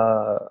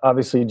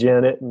 Obviously,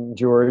 Janet and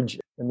George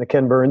and the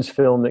Ken Burns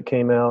film that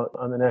came out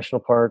on the national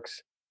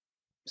parks.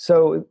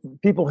 So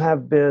people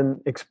have been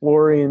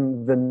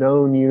exploring the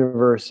known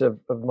universe of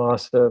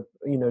Massa,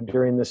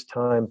 during this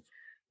time.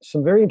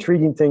 Some very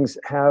intriguing things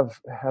have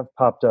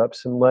popped up.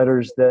 Some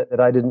letters that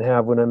I didn't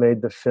have when I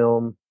made the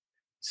film.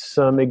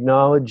 Some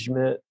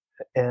acknowledgement,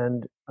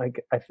 and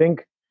I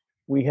think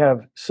we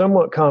have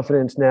somewhat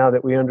confidence now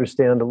that we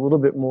understand a little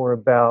bit more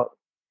about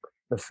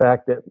the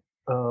fact that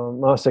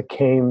Massa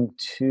came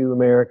to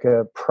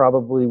America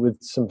probably with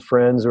some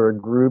friends or a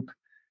group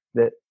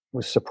that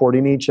was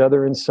supporting each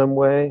other in some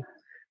way.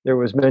 There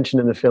was mention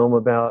in the film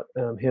about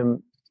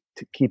him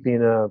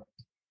keeping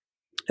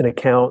an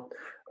account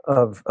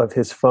of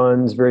his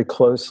funds very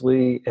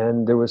closely,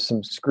 and there was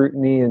some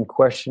scrutiny and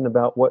question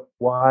about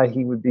why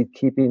he would be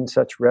keeping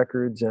such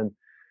records. And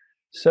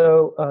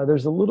so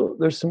there's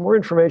some more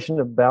information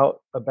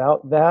about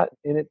that,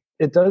 and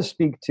it does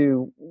speak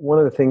to one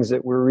of the things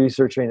that we're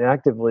researching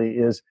actively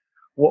is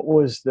what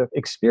was the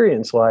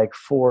experience like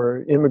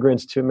for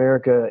immigrants to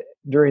America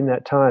during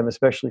that time,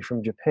 especially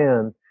from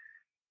Japan.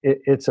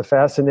 It's a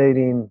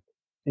fascinating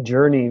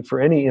journey for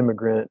any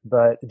immigrant,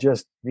 but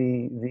just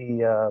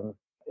the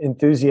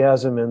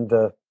enthusiasm and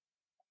the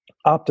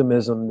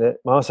optimism that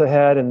Massa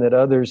had and that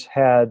others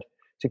had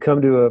to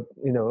come to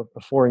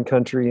a foreign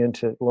country and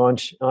to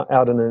launch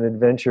out on an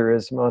adventure,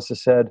 as Massa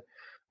said,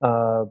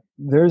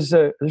 there's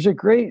a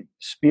great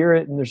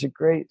spirit and there's a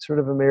great sort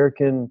of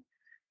American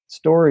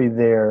story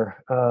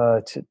there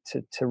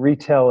to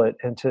retell it,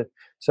 and to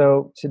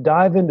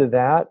dive into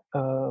that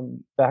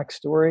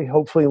backstory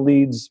hopefully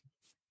leads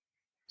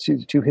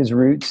to his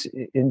roots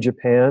in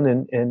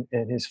Japan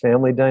and his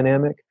family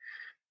dynamic.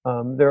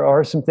 There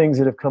are some things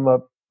that have come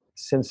up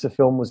since the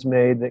film was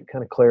made that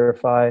kind of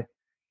clarify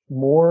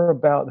more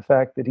about the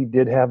fact that he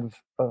did have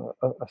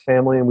a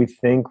family, and we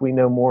think we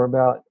know more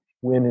about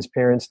when his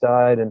parents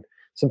died and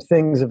some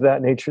things of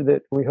that nature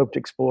that we hope to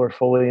explore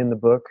fully in the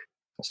book.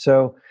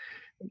 So,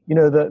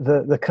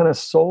 the kind of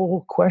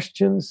soul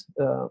questions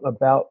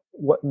about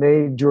what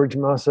made George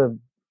Massa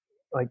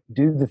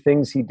do the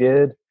things he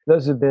did,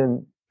 those have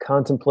been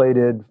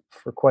contemplated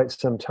for quite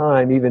some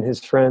time. Even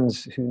his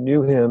friends who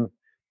knew him,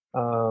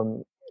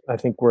 I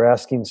think, were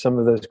asking some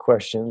of those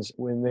questions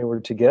when they were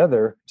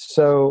together.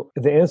 So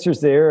the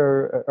answers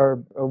there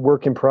are a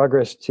work in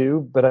progress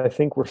too, but I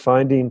think we're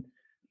finding,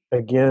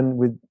 again,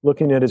 with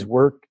looking at his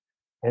work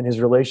and his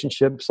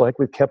relationships, like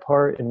with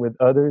Kephart and with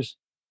others,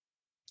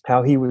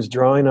 how he was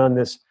drawing on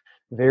this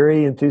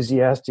very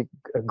enthusiastic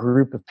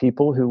group of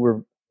people who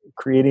were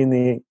creating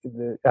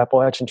the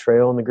Appalachian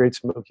Trail and the Great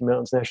Smoky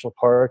Mountains National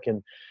Park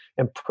and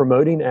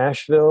promoting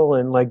Asheville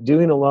and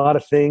doing a lot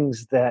of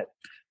things that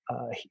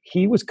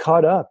he was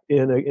caught up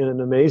in an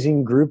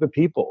amazing group of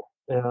people,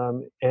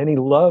 and he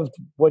loved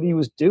what he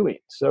was doing.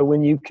 So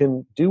when you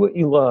can do what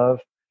you love,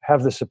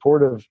 have the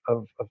support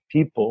of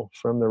people,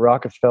 from the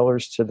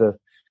Rockefellers to the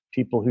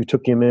people who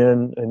took him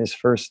in his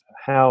first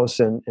house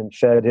and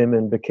fed him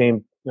and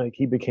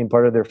he became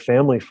part of their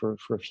family for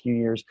a few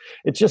years.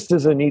 It just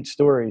is a neat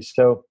story.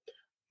 So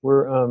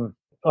we're,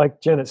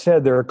 like Janet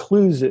said, there are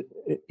clues that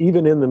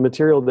even in the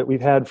material that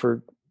we've had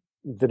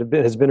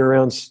has been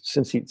around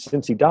since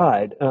he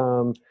died,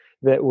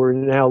 that we're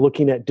now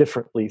looking at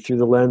differently through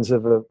the lens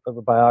of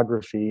a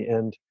biography.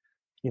 And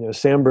Carl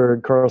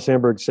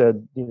Sandburg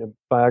said,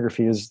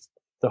 biography is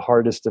the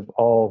hardest of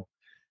all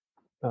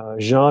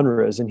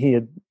genres, and he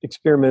had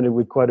experimented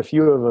with quite a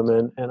few of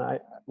them, and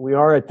we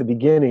are at the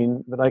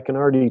beginning, but I can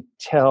already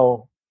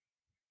tell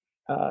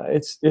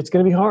it's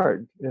going to be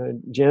hard.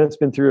 Janet's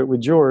been through it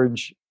with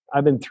George.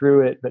 I've been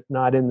through it, but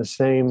not in the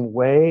same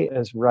way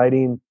as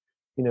writing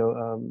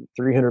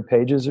 300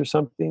 pages or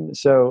something.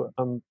 So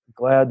I'm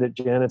glad that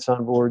Janet's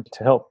on board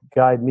to help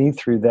guide me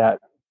through that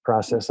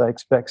process. I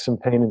expect some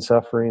pain and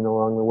suffering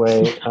along the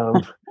way,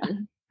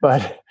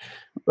 but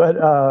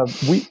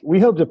we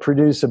hope to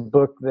produce a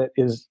book that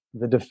is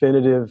the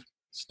definitive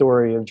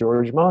story of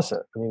George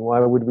Massa. I mean, why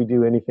would we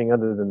do anything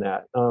other than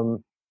that?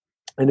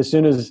 And as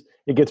soon as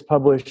it gets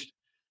published,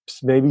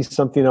 maybe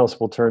something else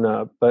will turn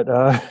up.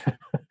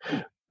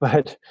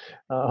 But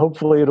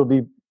hopefully it'll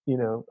be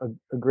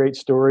a great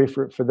story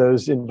for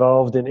those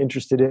involved and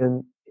interested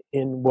in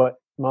what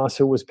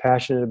Massa was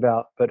passionate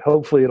about. But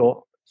hopefully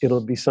it'll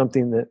it'll be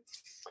something that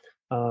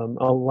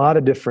a lot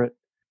of different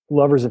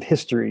lovers of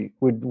history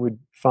would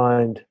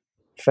find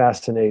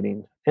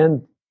fascinating.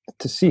 And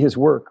to see his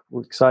work,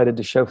 we're excited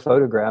to show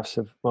photographs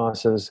of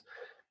Masa's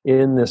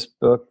in this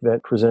book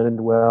that presented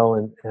well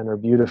and are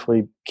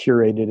beautifully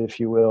curated, if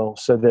you will,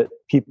 so that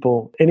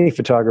people, any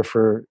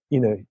photographer,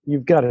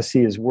 you've got to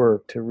see his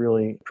work to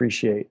really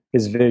appreciate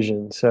his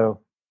vision. So,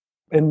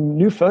 and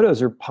new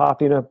photos are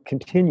popping up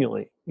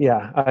continually.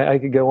 Yeah, I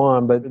could go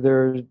on, but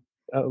there's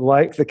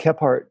like the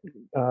Kephart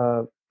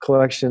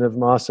collection of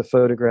Masa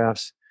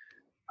photographs.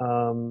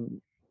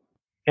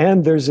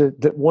 And there's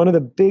one of the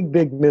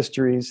big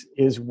mysteries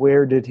is,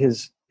 where did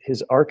his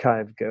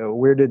archive go?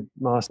 Where did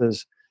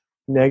Masa's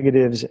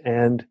negatives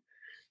and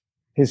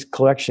his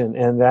collection?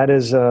 And that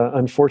is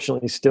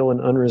unfortunately still an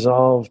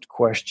unresolved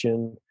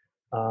question.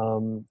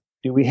 Do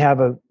we have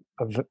a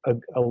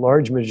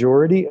large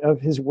majority of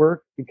his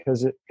work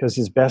because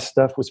his best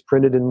stuff was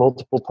printed in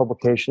multiple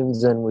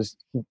publications and was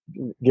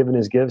given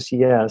as gifts?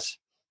 Yes.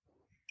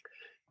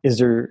 Is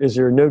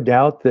there no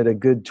doubt that a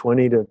good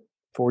 20 to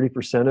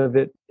 40% of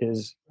it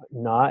is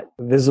not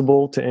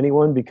visible to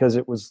anyone because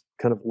it was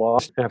kind of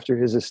lost after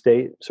his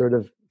estate sort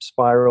of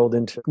spiraled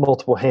into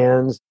multiple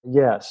hands?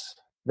 Yes,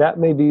 that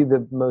may be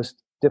the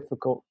most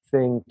difficult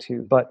thing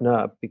to button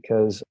up,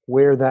 because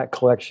where that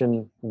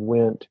collection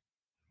went,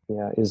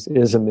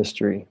 is a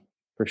mystery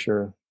for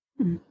sure.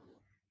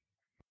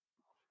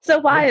 So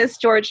why is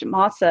George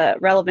Masa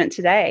relevant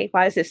today?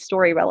 Why is this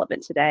story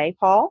relevant today,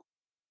 Paul?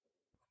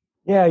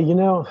 Yeah,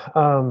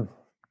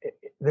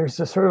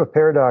 there's a sort of a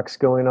paradox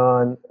going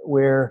on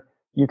where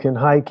you can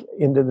hike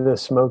into the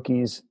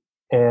Smokies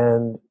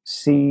and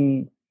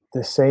see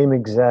the same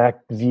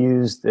exact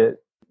views that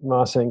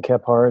Masa and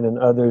Kephart and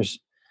others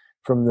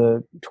from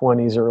the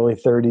 20s, early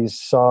 30s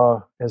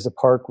saw as the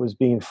park was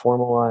being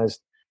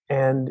formalized.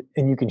 And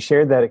you can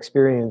share that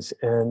experience.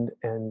 And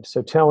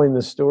so telling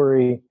the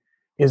story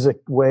is a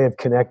way of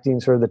connecting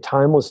sort of the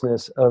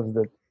timelessness of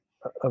the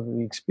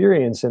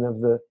experience and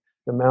of the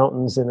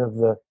mountains and of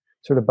the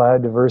sort of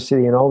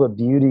biodiversity and all the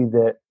beauty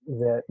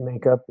that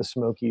make up the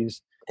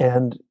Smokies.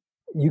 And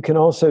you can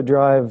also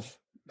drive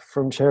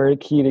from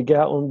Cherokee to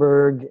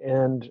Gatlinburg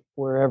and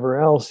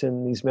wherever else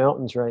in these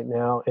mountains right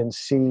now and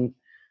see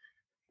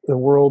the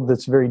world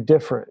that's very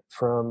different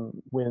from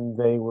when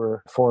they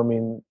were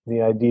forming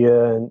the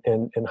idea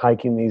and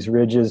hiking these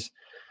ridges.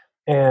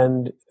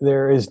 And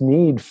there is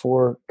need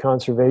for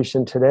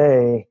conservation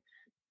today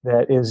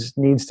that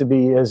needs to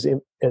be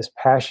as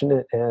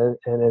passionate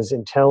and as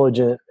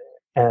intelligent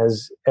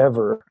as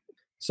ever.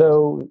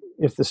 So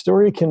if the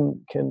story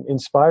can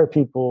inspire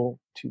people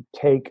to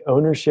take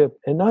ownership,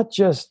 and not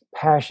just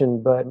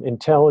passion, but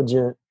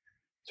intelligent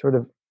sort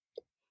of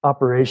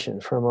operation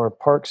from our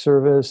Park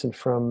Service and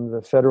from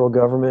the federal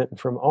government and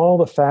from all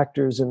the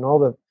factors and all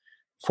the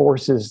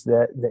forces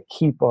that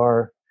keep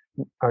our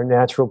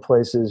natural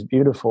places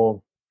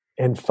beautiful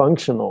and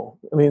functional.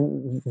 I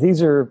mean,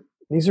 these are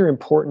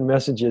important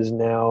messages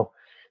now.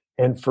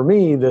 And for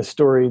me, the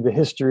story, the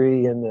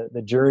history, and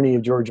the journey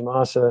of George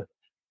Masa,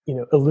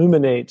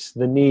 illuminates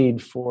the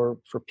need for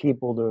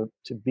people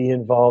to be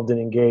involved and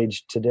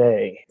engaged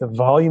today. The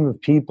volume of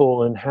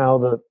people and how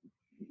the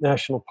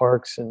national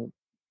parks and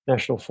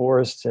national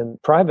forests and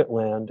private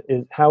land,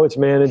 how it's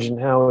managed and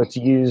how it's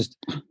used,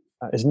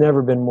 has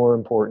never been more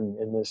important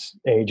in this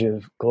age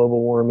of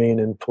global warming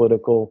and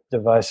political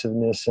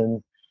divisiveness.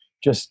 And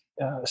just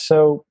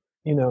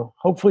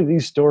hopefully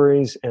these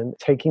stories and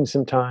taking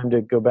some time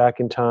to go back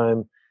in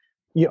time,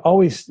 you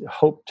always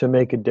hope to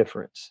make a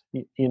difference.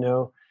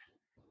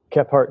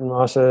 Kephart and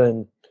Masa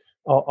and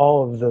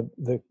all of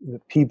the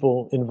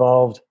people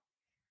involved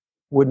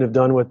wouldn't have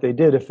done what they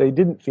did if they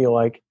didn't feel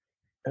like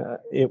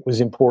it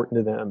was important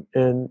to them.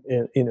 And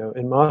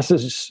in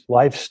Masa's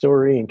life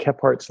story and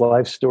Kephart's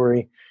life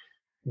story,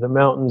 the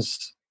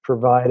mountains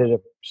provided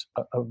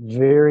a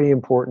very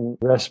important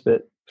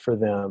respite for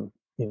them,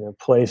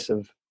 place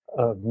of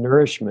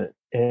nourishment.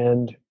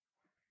 And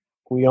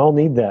we all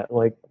need that,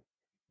 like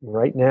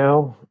right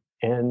now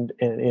and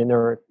in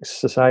our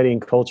society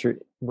and culture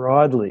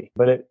broadly.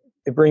 But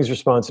it brings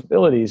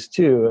responsibilities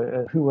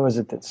too. Who was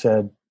it that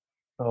said,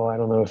 I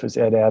don't know if it's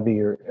Ed Abbey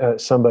or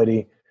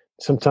somebody,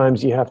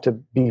 sometimes you have to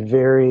be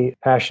very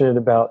passionate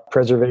about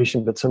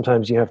preservation, but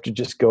sometimes you have to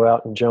just go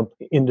out and jump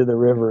into the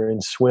river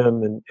and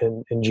swim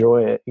and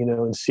enjoy it,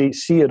 and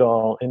see it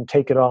all and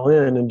take it all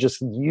in and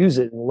just use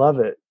it and love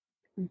it.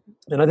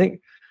 Mm-hmm. And I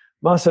think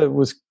Masa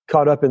was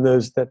caught up in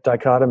that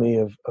dichotomy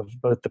of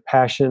both the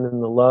passion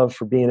and the love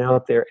for being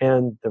out there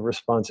and the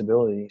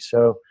responsibility.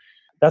 So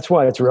that's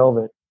why it's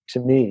relevant to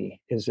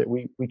me, is that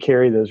we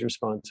carry those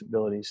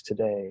responsibilities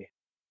today.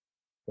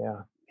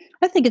 Yeah.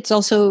 I think it's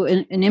also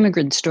an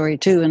immigrant story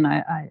too. And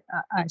I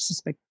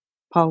suspect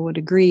Paul would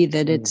agree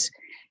that it's,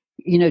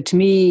 to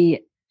me,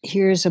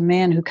 here's a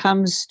man who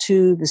comes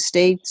to the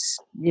States,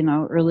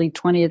 early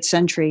 20th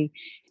century,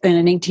 and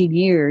in 18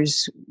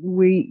 years,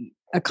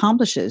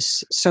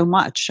 accomplishes so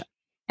much,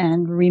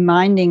 and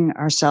reminding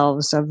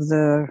ourselves of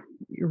the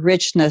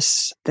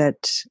richness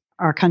that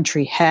our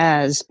country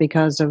has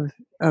because of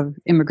of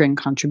immigrant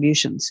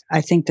contributions.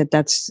 I think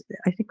that's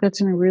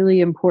a really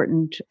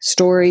important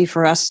story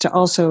for us to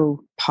also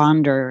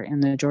ponder in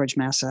the George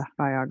Massa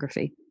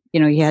biography.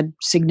 He had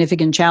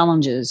significant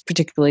challenges,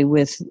 particularly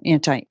with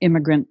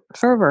anti-immigrant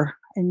fervor,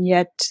 and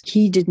yet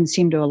he didn't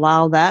seem to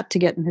allow that to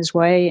get in his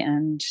way.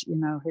 And,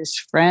 his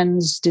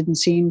friends didn't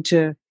seem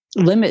to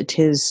limit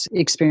his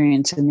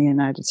experience in the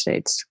United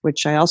States,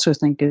 which I also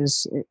think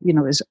is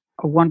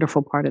a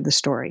wonderful part of the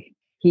story.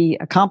 He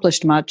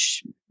accomplished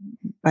much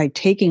by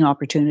taking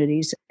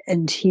opportunities,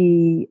 and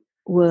he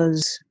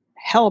was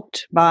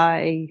helped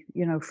by,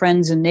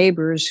 friends and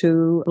neighbors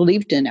who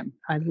believed in him.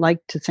 I'd like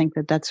to think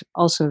that that's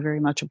also very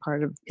much a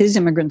part of his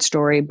immigrant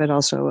story, but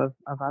also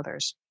of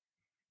others.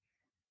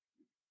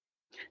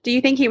 Do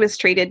you think he was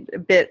treated a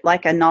bit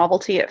like a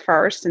novelty at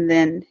first, and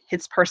then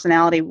his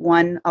personality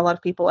won a lot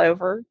of people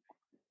over,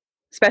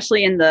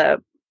 especially in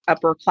the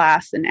upper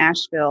class in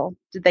Asheville?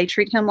 Did they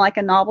treat him like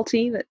a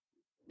novelty, that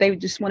they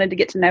just wanted to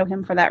get to know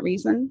him for that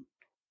reason?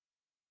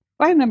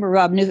 I remember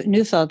Rob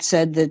Neufeld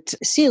said that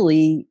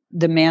Seeley,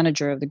 the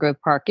manager of the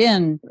Grove Park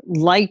Inn,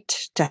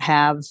 liked to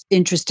have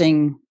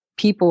interesting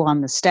people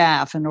on the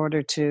staff in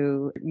order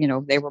to,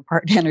 they were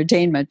part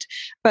entertainment.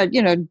 But,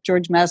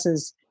 George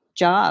Massa's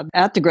job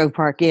at the Grove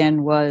Park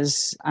Inn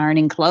was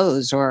ironing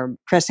clothes or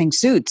pressing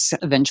suits.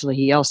 Eventually,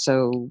 he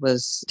also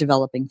was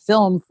developing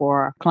film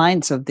for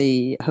clients of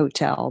the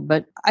hotel.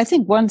 But I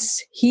think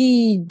once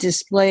he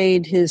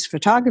displayed his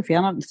photography,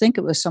 I don't think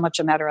it was so much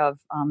a matter of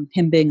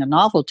him being a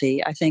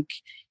novelty. I think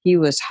he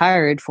was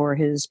hired for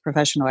his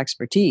professional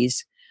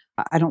expertise.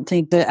 I don't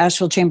think the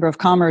Asheville Chamber of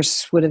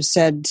Commerce would have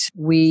said,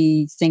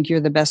 "We think you're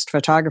the best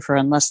photographer,"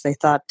 unless they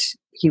thought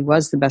he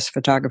was the best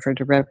photographer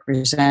to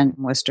represent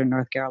Western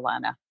North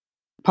Carolina.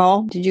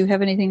 Paul, did you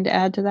have anything to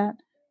add to that?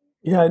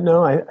 Yeah,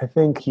 no, I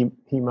think he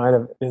might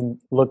have been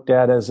looked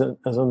at as a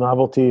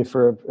novelty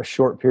for a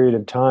short period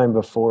of time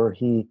before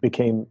he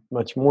became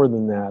much more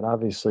than that,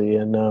 obviously.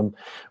 And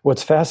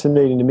what's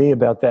fascinating to me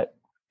about that,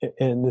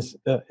 and this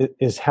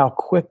is how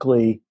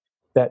quickly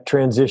that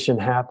transition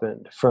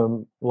happened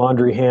from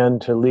laundry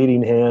hand to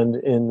leading hand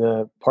in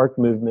the park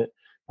movement.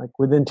 Like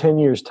within 10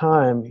 years'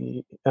 time,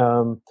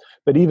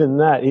 but even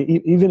that,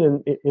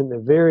 even in the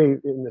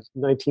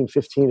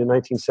 1915 to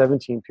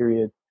 1917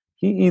 period,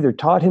 he either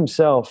taught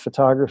himself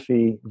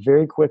photography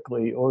very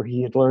quickly or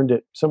he had learned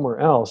it somewhere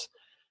else.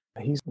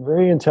 He's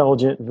very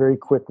intelligent, very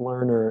quick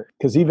learner,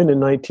 because even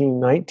in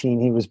 1919,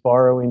 he was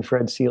borrowing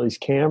Fred Seeley's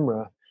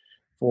camera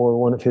for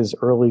one of his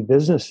early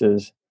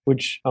businesses,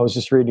 which I was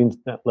just reading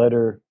that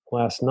letter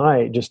last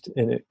night,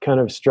 and it kind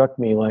of struck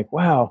me like,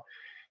 wow,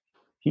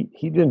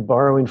 he'd been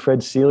borrowing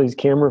Fred Seeley's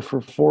camera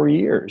for 4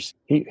 years.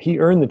 He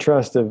earned the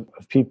trust of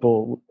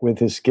people with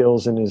his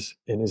skills and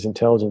his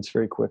intelligence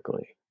very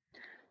quickly.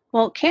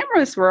 Well,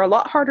 cameras were a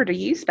lot harder to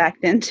use back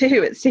then,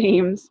 too, it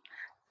seems.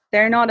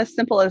 They're not as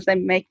simple as they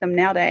make them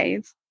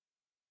nowadays.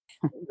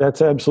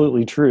 That's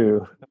absolutely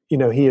true.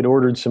 He had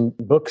ordered some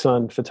books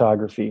on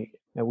photography,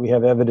 and we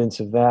have evidence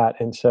of that.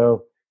 And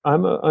so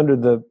I'm under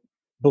the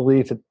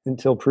belief,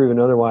 until proven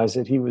otherwise,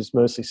 that he was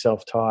mostly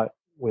self-taught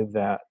with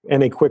that,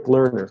 and a quick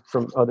learner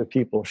from other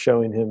people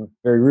showing him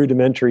very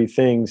rudimentary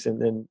things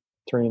and then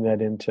turning that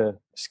into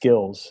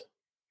skills.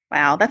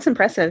 Wow, that's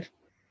impressive.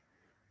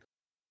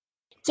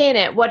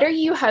 Janet, what are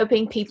you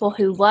hoping people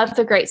who love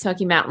the Great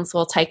Smoky Mountains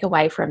will take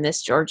away from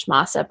this George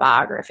Massa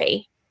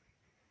biography?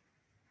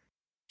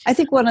 I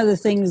think one of the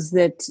things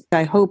that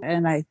I hope,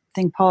 and I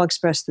think Paul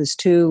expressed this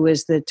too,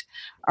 is that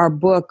our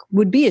book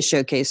would be a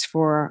showcase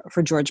for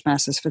George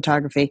Massa's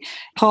photography.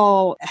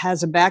 Paul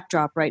has a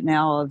backdrop right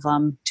now of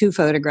 2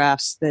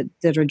 photographs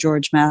that are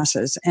George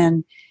Massa's,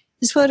 and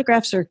his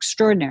photographs are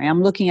extraordinary.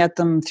 I'm looking at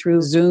them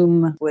through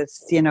Zoom with,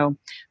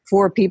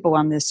 4 people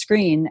on this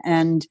screen,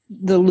 and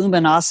the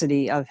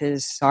luminosity of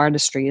his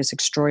artistry is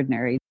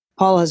extraordinary.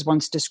 Paul has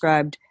once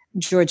described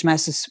George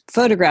Massa's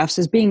photographs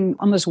as being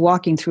almost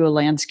walking through a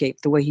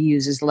landscape, the way he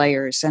uses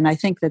layers. And I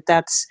think that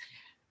that's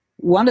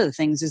one of the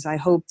things is I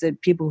hope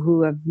that people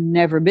who have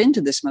never been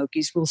to the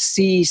Smokies will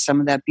see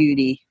some of that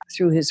beauty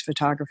through his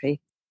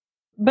photography.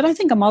 But I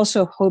think I'm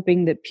also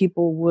hoping that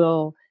people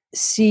will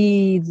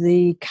see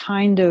the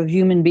kind of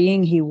human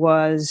being he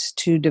was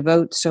to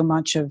devote so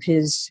much of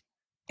his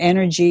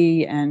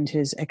energy and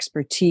his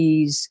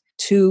expertise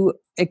to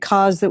a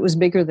cause that was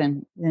bigger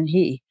than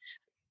he.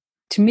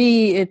 To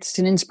me, it's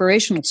an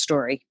inspirational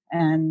story,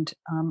 and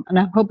I'm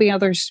hoping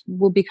others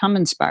will become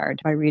inspired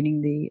by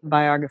reading the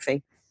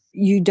biography.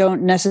 You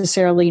don't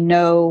necessarily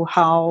know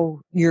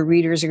how your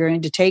readers are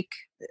going to take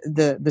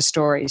the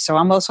story. So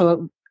I'm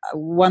also,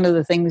 one of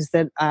the things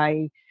that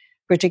I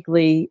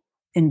particularly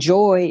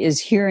enjoy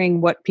is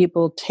hearing what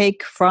people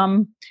take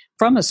from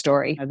a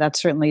story. That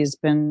certainly has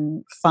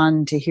been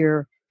fun to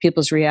hear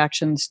people's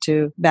reactions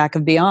to Back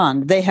of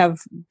Beyond. They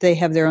have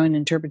their own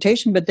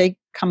interpretation, but they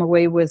come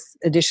away with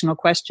additional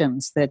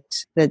questions that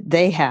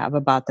they have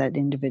about that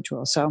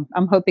individual. So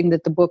I'm hoping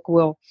that the book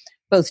will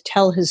both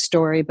tell his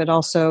story, but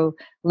also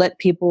let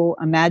people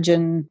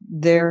imagine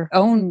their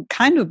own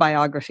kind of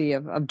biography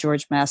of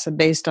George Massa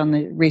based on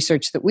the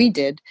research that we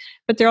did.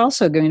 But they're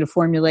also going to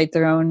formulate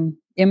their own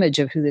image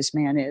of who this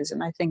man is.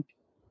 And I think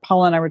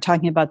Paula and I were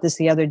talking about this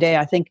the other day.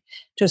 I think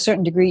to a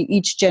certain degree,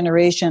 each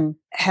generation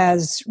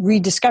has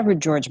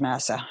rediscovered George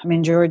Massa. I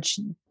mean, George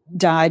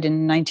died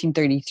in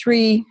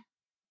 1933,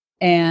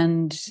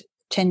 and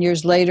 10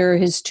 years later,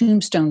 his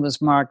tombstone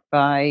was marked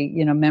by,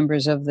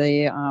 members of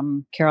the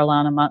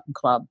Carolina Mountain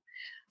Club.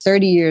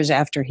 30 years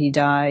after he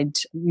died,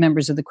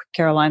 members of the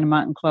Carolina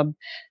Mountain Club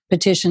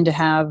petitioned to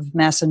have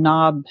Massa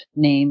Knob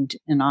named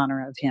in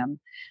honor of him.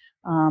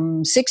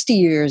 60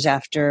 years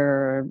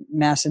after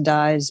Massa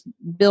dies,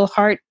 Bill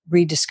Hart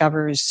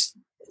rediscovers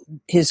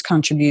his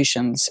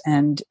contributions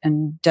and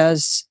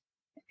does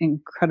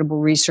incredible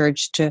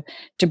research to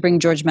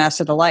bring George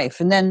Massa to life.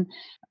 And then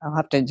I'll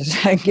have to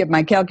just get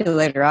my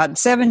calculator out.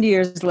 70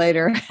 years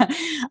later,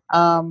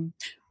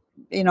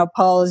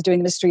 Paul is doing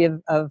the Mystery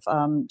of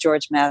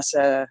George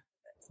Massa,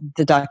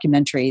 the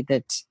documentary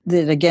that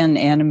again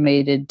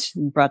animated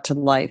and brought to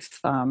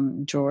life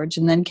George,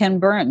 and then Ken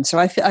Burns. So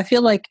I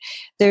feel like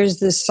there's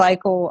this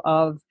cycle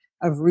of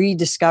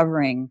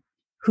rediscovering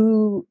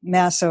who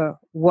Massa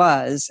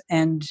was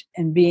and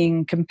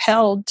being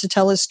compelled to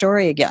tell his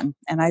story again.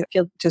 And I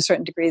feel to a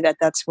certain degree that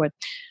that's what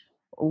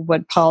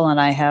Paul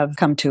and I have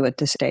come to at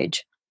this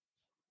stage.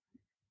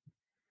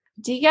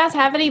 Do you guys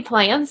have any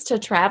plans to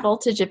travel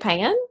to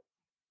Japan?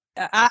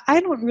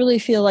 I don't really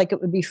feel like it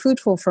would be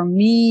fruitful for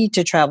me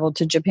to travel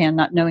to Japan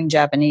not knowing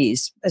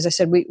Japanese. As I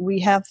said, we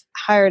have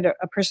hired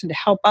a person to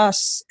help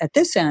us at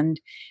this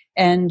end,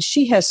 and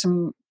she has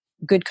some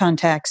good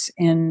contacts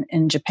in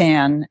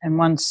Japan.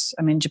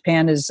 And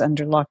Japan is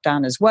under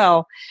lockdown as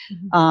well.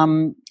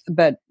 Mm-hmm.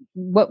 But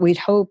what we'd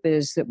hope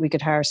is that we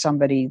could hire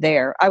somebody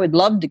there. I would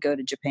love to go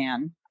to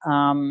Japan.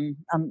 I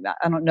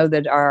don't know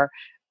that our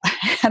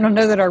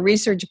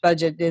research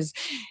budget is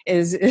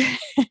since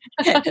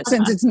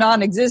it's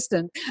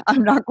non-existent.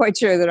 I'm not quite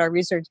sure that our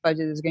research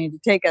budget is going to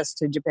take us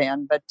to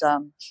Japan, but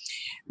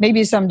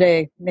maybe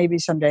someday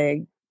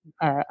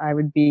I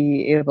would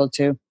be able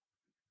to.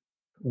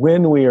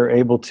 When we are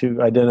able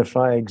to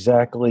identify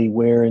exactly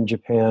where in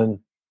Japan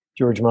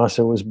George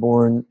Massa was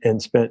born and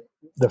spent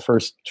the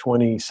first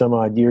 20 some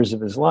odd years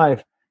of his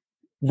life,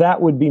 that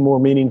would be more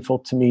meaningful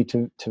to me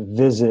to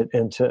visit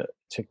and to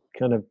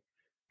kind of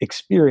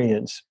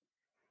experience.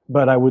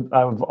 But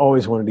I've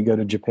always wanted to go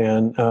to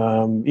Japan,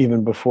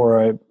 even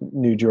before I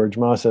knew George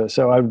Massa.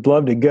 So I'd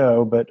love to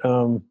go, but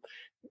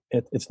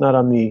it's not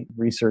on the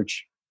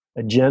research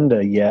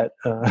agenda yet,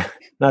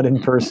 not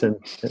in person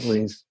at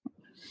least.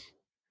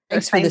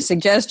 Thanks for the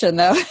suggestion,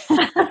 though.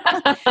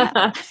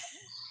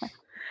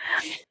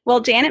 Well,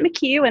 Janet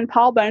McHugh and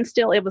Paul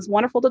Bonesteel, it was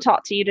wonderful to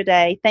talk to you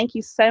today. Thank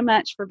you so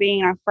much for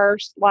being our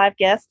first live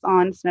guests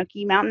on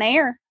Smoky Mountain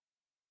Air.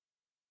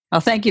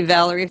 Well, thank you,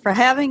 Valerie, for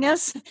having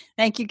us.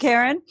 Thank you,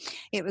 Karen.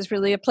 It was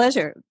really a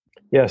pleasure.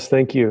 Yes,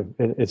 thank you.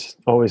 It's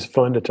always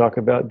fun to talk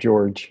about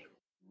George.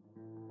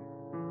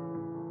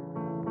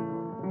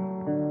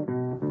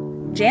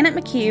 Janet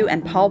McHugh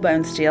and Paul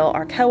Bonesteel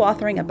are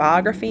co-authoring a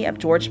biography of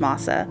George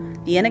Massa,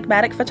 the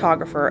enigmatic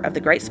photographer of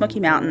the Great Smoky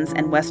Mountains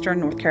and western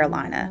North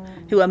Carolina,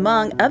 who,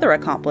 among other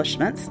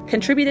accomplishments,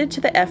 contributed to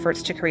the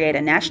efforts to create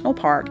a national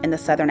park in the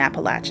southern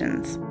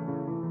Appalachians.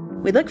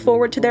 We look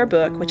forward to their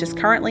book, which is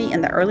currently in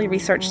the early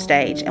research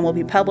stage and will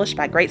be published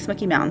by Great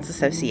Smoky Mountains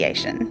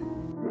Association.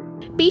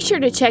 Be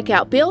sure to check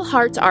out Bill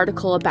Hart's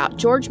article about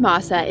George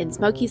Massa in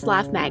Smoky's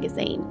Life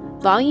magazine,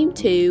 Volume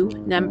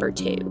 2, Number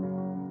 2.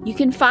 You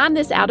can find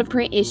this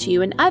out-of-print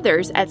issue and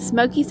others at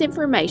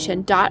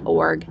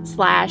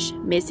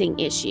smokiesinformation.org/missing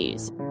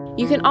issues.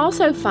 You can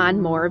also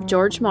find more of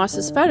George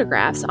Massa's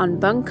photographs on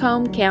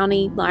Buncombe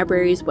County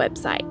Library's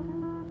website.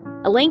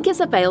 A link is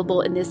available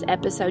in this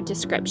episode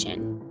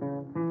description.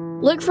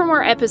 Look for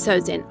more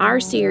episodes in our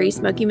series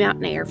Smoky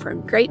Mountain Air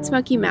from Great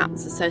Smoky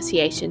Mountains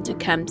Association to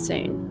come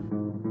soon.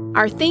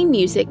 Our theme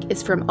music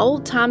is from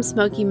Old Time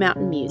Smoky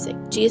Mountain Music,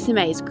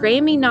 GSMA's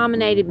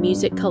Grammy-nominated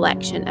music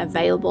collection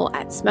available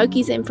at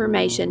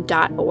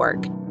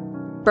smokiesinformation.org.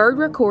 Bird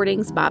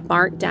recordings by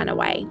Mark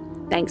Dunaway.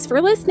 Thanks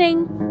for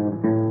listening.